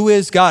 Well, who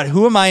is God?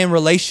 Who am I in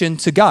relation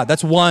to God?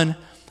 That's one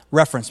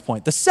reference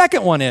point. The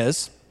second one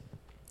is,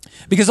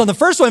 because on the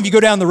first one, if you go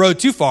down the road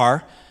too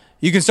far,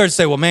 you can start to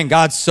say, well, man,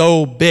 God's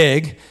so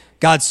big.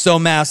 God's so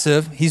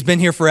massive. He's been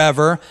here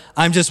forever.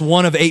 I'm just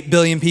one of 8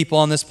 billion people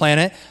on this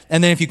planet.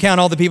 And then if you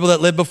count all the people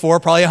that lived before,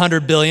 probably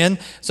 100 billion.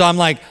 So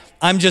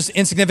I'm just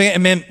insignificant.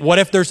 And then what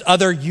if there's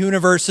other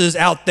universes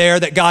out there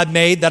that God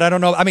made that I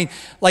don't know? I mean,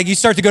 like you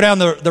start to go down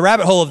the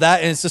rabbit hole of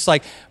that, and it's just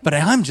like, but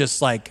I'm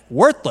just like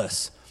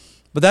worthless.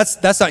 But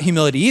that's not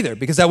humility either,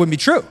 because that wouldn't be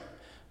true.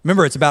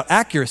 Remember, it's about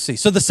accuracy.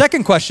 So the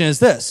second question is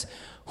this: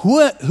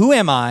 who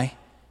am I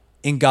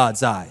in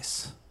God's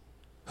eyes?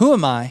 Who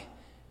am I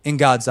in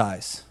God's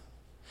eyes?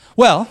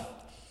 Well,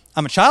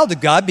 I'm a child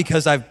of God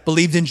because I've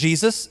believed in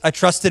Jesus. I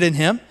trusted in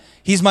him.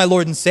 He's my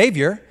Lord and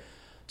Savior.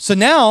 So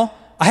now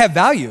I have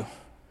value.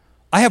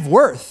 I have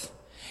worth.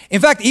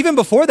 In fact, even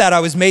before that,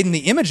 I was made in the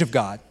image of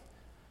God.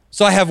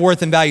 So I have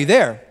worth and value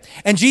there.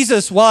 And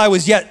Jesus, while I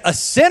was yet a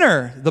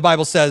sinner, the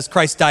Bible says,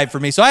 Christ died for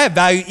me. So I have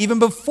value even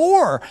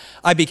before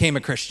I became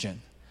a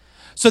Christian.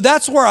 So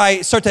that's where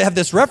I start to have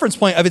this reference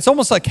point of, it's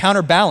almost like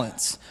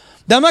counterbalance.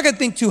 Now, I'm not going to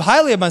think too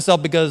highly of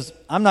myself because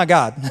I'm not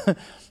God.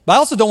 But I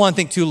also don't want to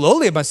think too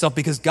lowly of myself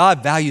because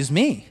God values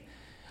me.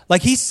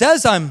 Like he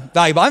says I'm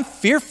valuable. I'm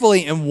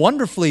fearfully and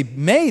wonderfully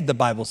made, the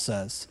Bible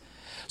says.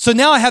 So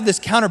now I have this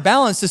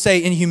counterbalance to say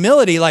in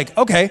humility, like,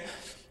 okay,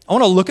 I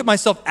want to look at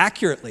myself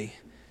accurately.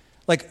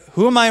 Like,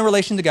 who am I in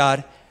relation to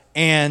God?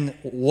 And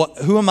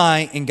who am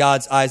I in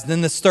God's eyes? And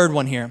then this third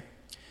one here.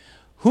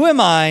 Who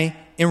am I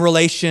in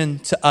relation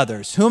to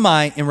others? Who am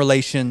I in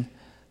relation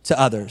to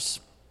others?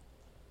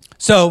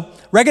 So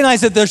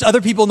recognize that there's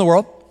other people in the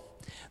world.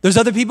 There's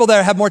other people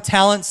that have more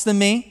talents than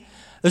me.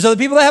 There's other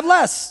people that have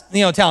less,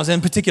 talents in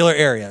particular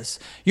areas.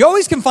 You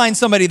always can find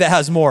somebody that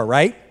has more,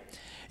 right?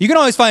 You can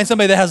always find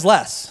somebody that has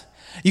less.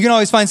 You can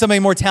always find somebody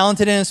more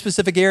talented in a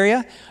specific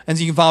area, and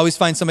you can always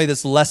find somebody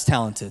that's less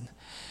talented.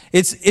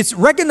 It's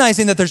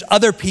recognizing that there's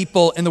other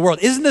people in the world.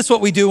 Isn't this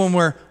what we do when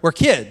we're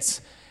kids?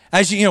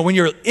 As when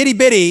you're itty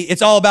bitty,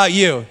 it's all about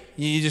you.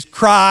 You just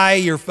cry,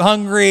 you're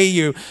hungry,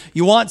 you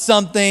want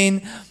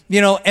something,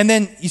 and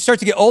then you start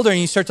to get older and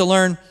you start to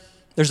learn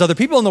there's other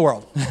people in the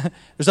world.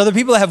 There's other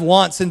people that have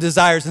wants and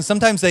desires, and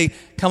sometimes they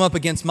come up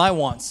against my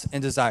wants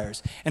and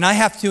desires. And I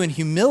have to, in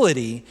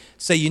humility,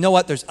 say, you know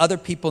what? There's other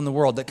people in the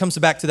world. That comes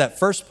back to that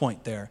first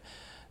point there,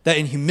 that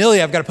in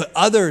humility, I've got to put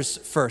others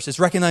first. It's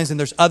recognizing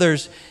there's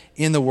others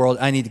in the world.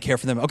 I need to care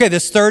for them. Okay,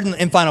 this third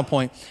and final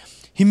point.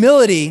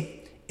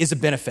 Humility is a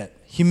benefit.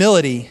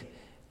 Humility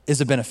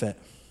is a benefit.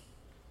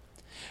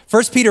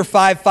 1 Peter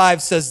 5:5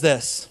 says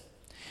this: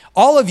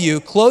 all of you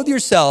clothe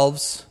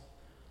yourselves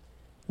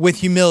with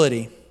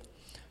humility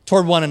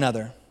toward one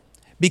another,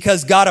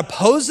 because God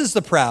opposes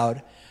the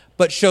proud,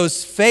 but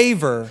shows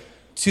favor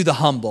to the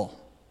humble.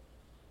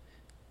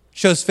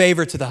 Shows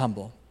favor to the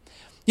humble.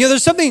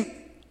 There's something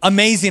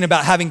amazing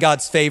about having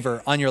God's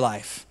favor on your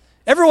life.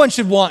 Everyone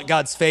should want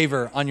God's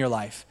favor on your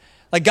life.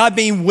 Like God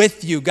being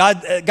with you,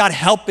 God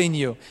helping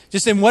you,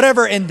 just in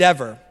whatever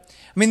endeavor.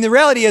 I mean, the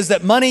reality is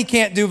that money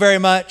can't do very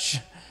much.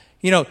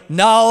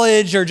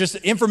 Knowledge or just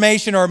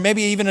information or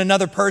maybe even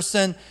another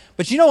person.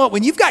 But you know what?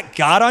 When you've got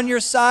God on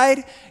your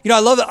side, I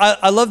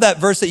love that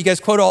verse that you guys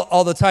quote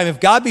all the time. If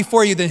God be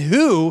for you, then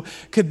who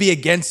could be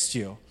against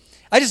you?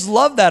 I just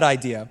love that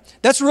idea.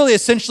 That's really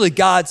essentially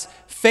God's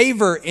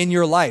favor in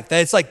your life. That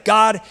it's like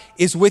God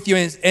is with you.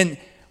 And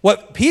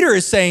what Peter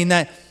is saying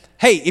that,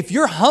 hey, if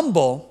you're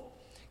humble,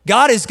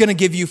 God is going to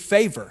give you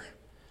favor.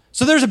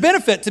 So there's a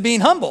benefit to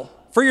being humble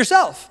for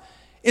yourself,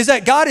 is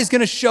that God is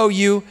going to show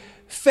you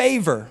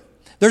favor.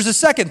 There's a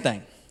second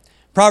thing.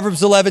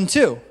 Proverbs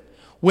 11:2.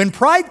 When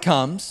pride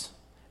comes,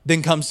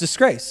 then comes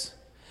disgrace.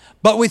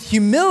 But with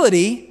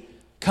humility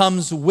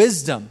comes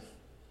wisdom.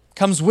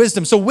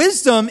 So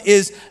wisdom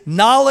is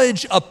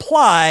knowledge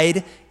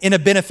applied in a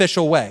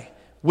beneficial way.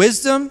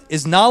 Wisdom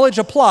is knowledge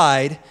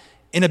applied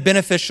in a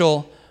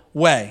beneficial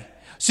way.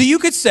 So you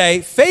could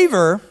say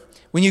favor,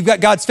 when you've got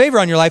God's favor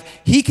on your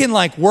life, he can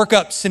like work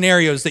up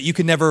scenarios that you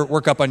can never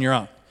work up on your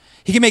own.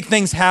 He can make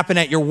things happen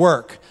at your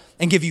work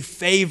and give you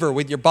favor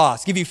with your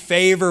boss, give you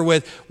favor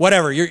with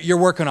whatever you're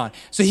working on.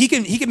 So he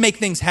can make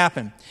things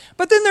happen.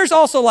 But then there's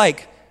also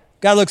like,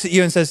 God looks at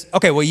you and says,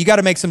 okay, well, you got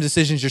to make some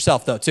decisions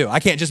yourself though, too. I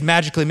can't just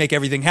magically make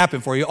everything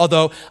happen for you,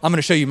 although I'm going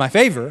to show you my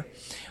favor.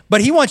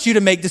 But he wants you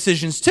to make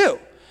decisions too.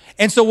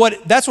 And so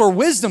that's where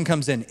wisdom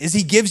comes in, is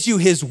he gives you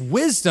his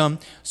wisdom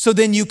so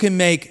then you can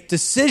make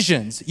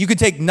decisions. You can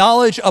take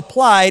knowledge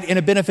applied in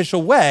a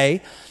beneficial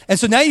way. And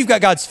so now you've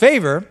got God's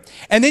favor,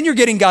 and then you're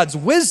getting God's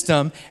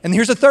wisdom. And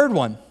here's a third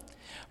one.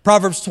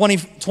 Proverbs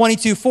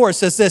 22:4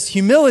 says this,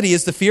 humility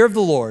is the fear of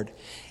the Lord.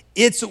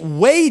 Its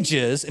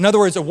wages, in other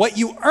words, what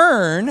you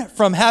earn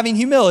from having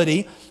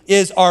humility,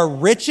 are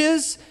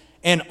riches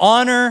and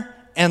honor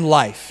and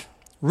life.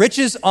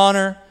 Riches,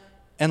 honor,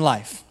 and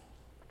life.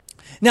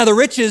 Now, the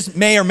riches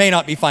may or may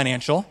not be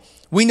financial.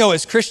 We know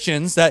as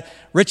Christians that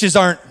riches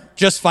aren't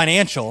just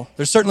financial.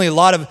 There's certainly a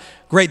lot of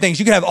great things.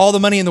 You could have all the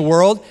money in the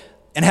world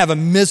and have a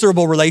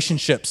miserable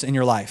relationships in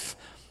your life.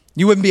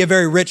 You wouldn't be a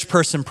very rich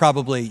person,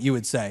 probably, you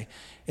would say,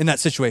 in that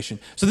situation.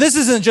 So this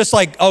isn't just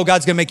like, oh,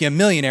 God's going to make you a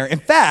millionaire. In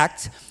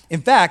fact,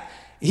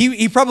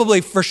 he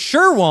probably for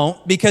sure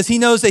won't, because he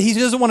knows that he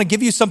doesn't want to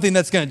give you something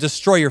that's going to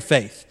destroy your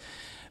faith.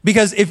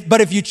 But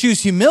if you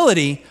choose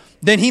humility,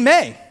 then he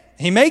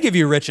may give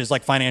you riches,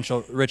 like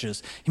financial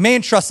riches. He may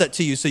entrust that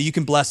to you so you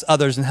can bless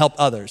others and help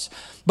others.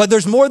 But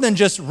there's more than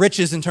just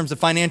riches in terms of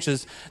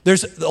finances.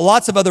 There's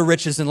lots of other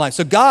riches in life.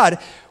 So God,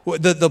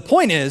 the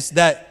point is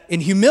that in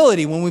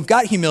humility, when we've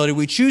got humility,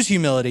 we choose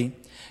humility,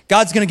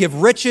 God's going to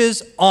give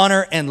riches,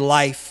 honor, and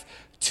life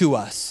to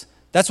us.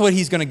 That's what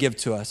he's going to give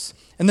to us.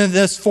 And then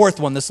this fourth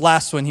one, this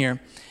last one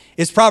here,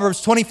 is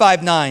Proverbs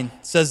 25:9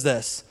 says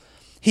this.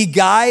 He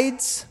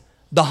guides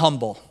the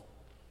humble.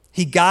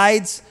 He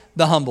guides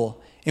the humble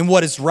in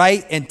what is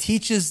right and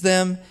teaches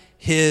them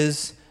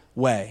his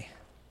way.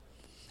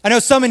 I know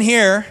some in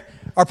here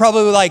are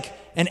probably like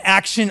an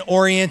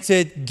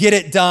action-oriented, get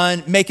it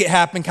done, make it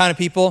happen kind of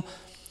people.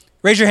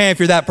 Raise your hand if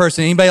you're that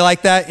person. Anybody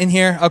like that in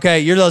here? Okay,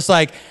 you're just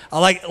like,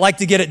 I like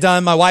to get it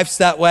done. My wife's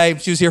that way.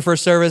 She was here for a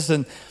service,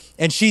 and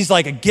she's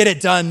like a get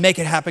it done, make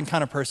it happen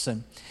kind of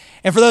person.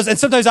 And for those, and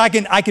sometimes I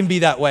can be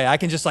that way. I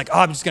can just like, oh,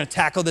 I'm just going to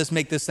tackle this,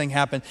 make this thing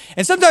happen.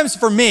 And sometimes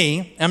for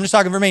me, and I'm just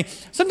talking for me,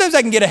 sometimes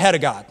I can get ahead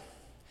of God.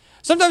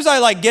 Sometimes I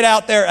like get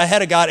out there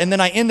ahead of God, and then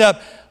I end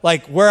up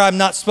like where I'm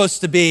not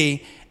supposed to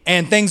be,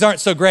 and things aren't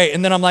so great.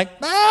 And then I'm like,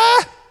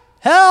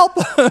 help,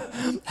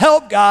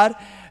 help God.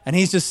 And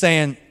he's just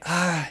saying,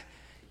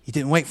 you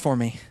didn't wait for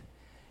me.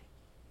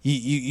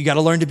 You got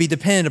to learn to be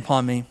dependent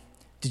upon me.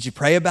 Did you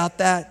pray about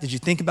that? Did you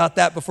think about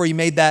that before you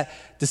made that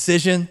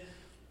decision?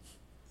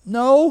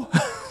 No,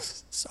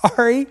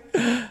 sorry.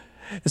 And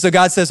so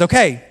God says,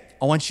 okay,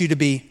 I want you to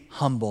be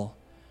humble.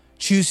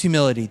 Choose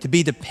humility, to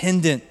be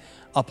dependent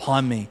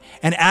upon me.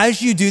 And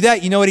as you do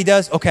that, you know what he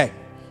does? Okay,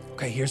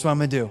 here's what I'm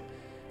going to do. All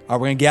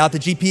right, we're going to get out the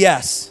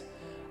GPS.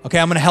 Okay,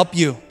 I'm going to help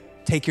you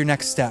take your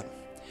next step.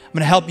 I'm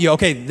going to help you.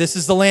 Okay, this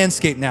is the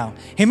landscape now.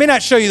 He may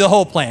not show you the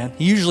whole plan.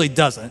 He usually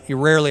doesn't. He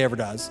rarely ever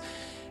does.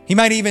 He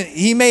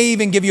may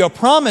even give you a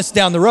promise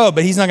down the road,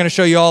 but he's not going to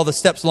show you all the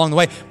steps along the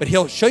way, but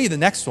he'll show you the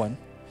next one.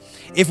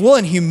 If we'll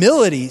in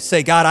humility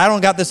say, God, I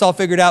don't got this all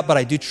figured out, but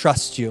I do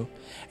trust you,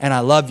 and I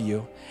love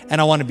you, and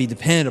I want to be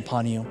dependent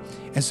upon you.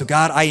 And so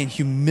God, I in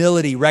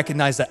humility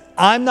recognize that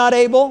I'm not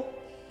able,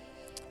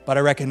 but I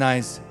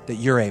recognize that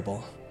you're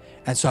able.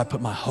 And so I put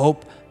my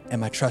hope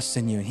and my trust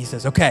in you. And he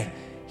says, okay,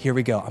 here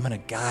we go. I'm going to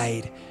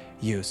guide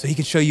you. So he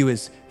can show you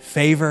his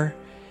favor.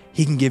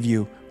 He can give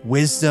you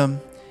wisdom.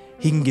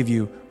 He can give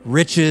you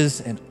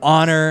riches and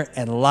honor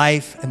and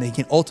life. And he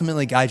can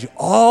ultimately guide you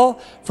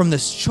all from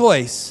this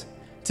choice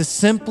to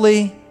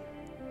simply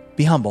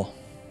be humble.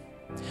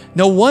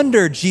 No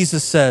wonder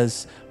Jesus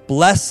says,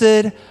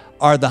 blessed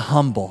are the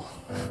humble.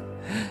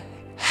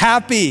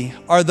 Happy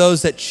are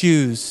those that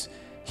choose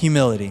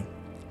humility.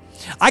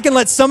 I can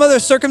let some other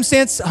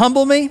circumstance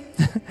humble me,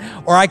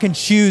 or I can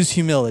choose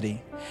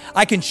humility.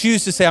 I can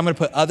choose to say, I'm going to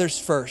put others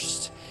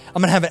first.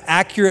 I'm going to have an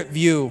accurate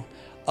view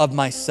of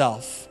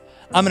myself.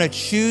 I'm going to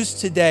choose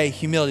today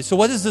humility. So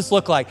what does this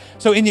look like?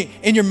 So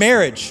in your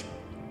marriage,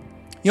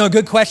 a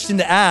good question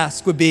to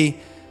ask would be,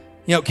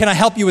 can I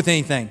help you with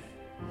anything?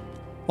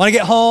 When I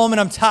get home and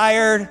I'm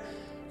tired,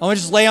 I want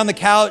to just lay on the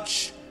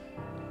couch.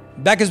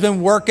 Becca's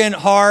been working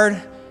hard,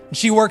 and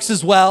she works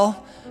as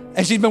well.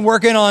 And she's been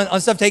working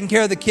on stuff, taking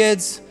care of the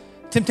kids.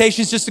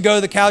 Temptation is just to go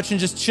to the couch and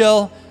just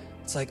chill.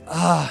 It's like,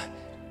 I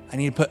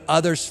need to put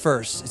others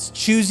first. It's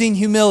choosing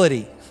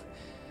humility.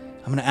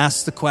 I'm going to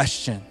ask the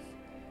question,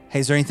 hey,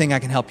 is there anything I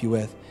can help you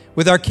with?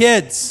 With our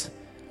kids,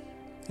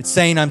 it's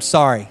saying, I'm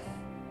sorry.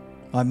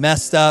 I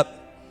messed up,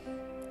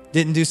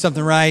 didn't do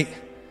something right.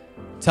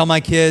 Tell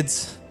my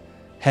kids,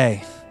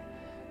 hey,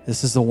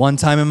 this is the one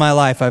time in my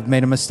life I've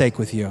made a mistake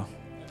with you.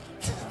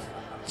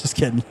 Just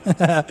kidding.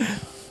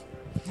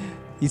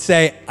 You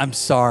say, I'm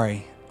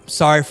sorry. I'm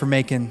sorry for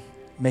making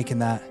making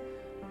that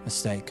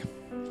mistake.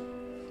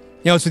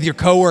 It's with your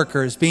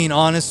coworkers, being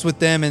honest with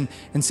them and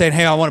saying,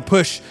 hey, I want to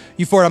push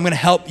you forward. I'm going to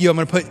help you. I'm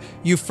going to put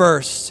you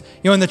first.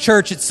 In the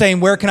church, it's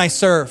saying, where can I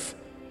serve?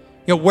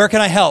 Where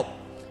can I help?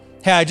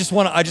 Hey, I just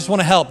want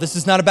to help. This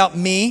is not about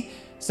me.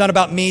 It's not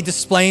about me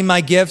displaying my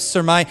gifts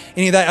or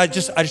any of that. I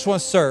just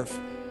want to serve.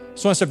 I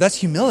just want to serve. That's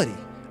humility.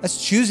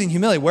 That's choosing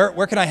humility.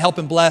 Where can I help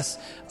and bless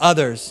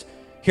others?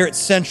 Here at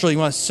Central, you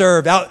want to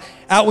serve. Out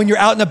when you're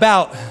out and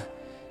about.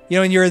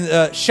 And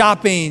you're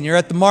shopping, you're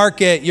at the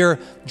market, you're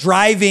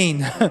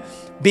driving,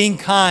 being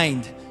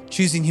kind,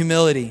 choosing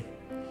humility.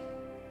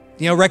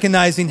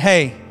 Recognizing,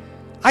 hey,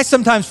 I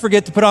sometimes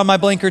forget to put on my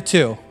blinker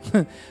too.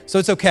 So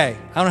it's okay.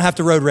 I don't have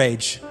to road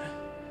rage.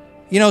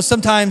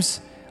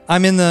 Sometimes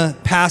I'm in the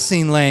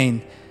passing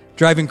lane,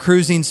 driving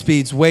cruising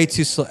speeds way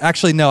too slow.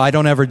 Actually, no, I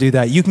don't ever do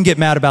that. You can get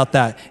mad about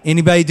that.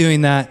 Anybody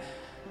doing that,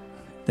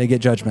 they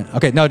get judgment.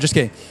 Okay, no, just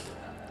kidding.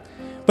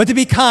 But to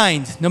be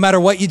kind, no matter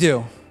what you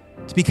do,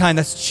 to be kind,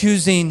 that's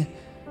choosing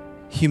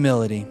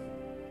humility.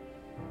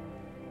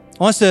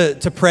 I want us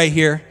to pray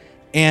here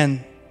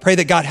and pray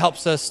that God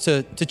helps us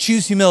to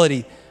choose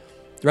humility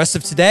the rest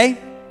of today,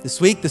 this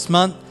week, this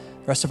month,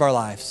 the rest of our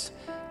lives.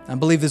 I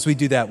believe as we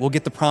do that, we'll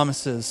get the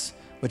promises,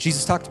 what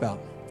Jesus talked about,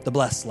 the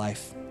blessed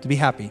life, to be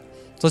happy.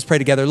 So let's pray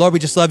together. Lord, we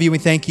just love you. We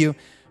thank you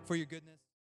for your goodness.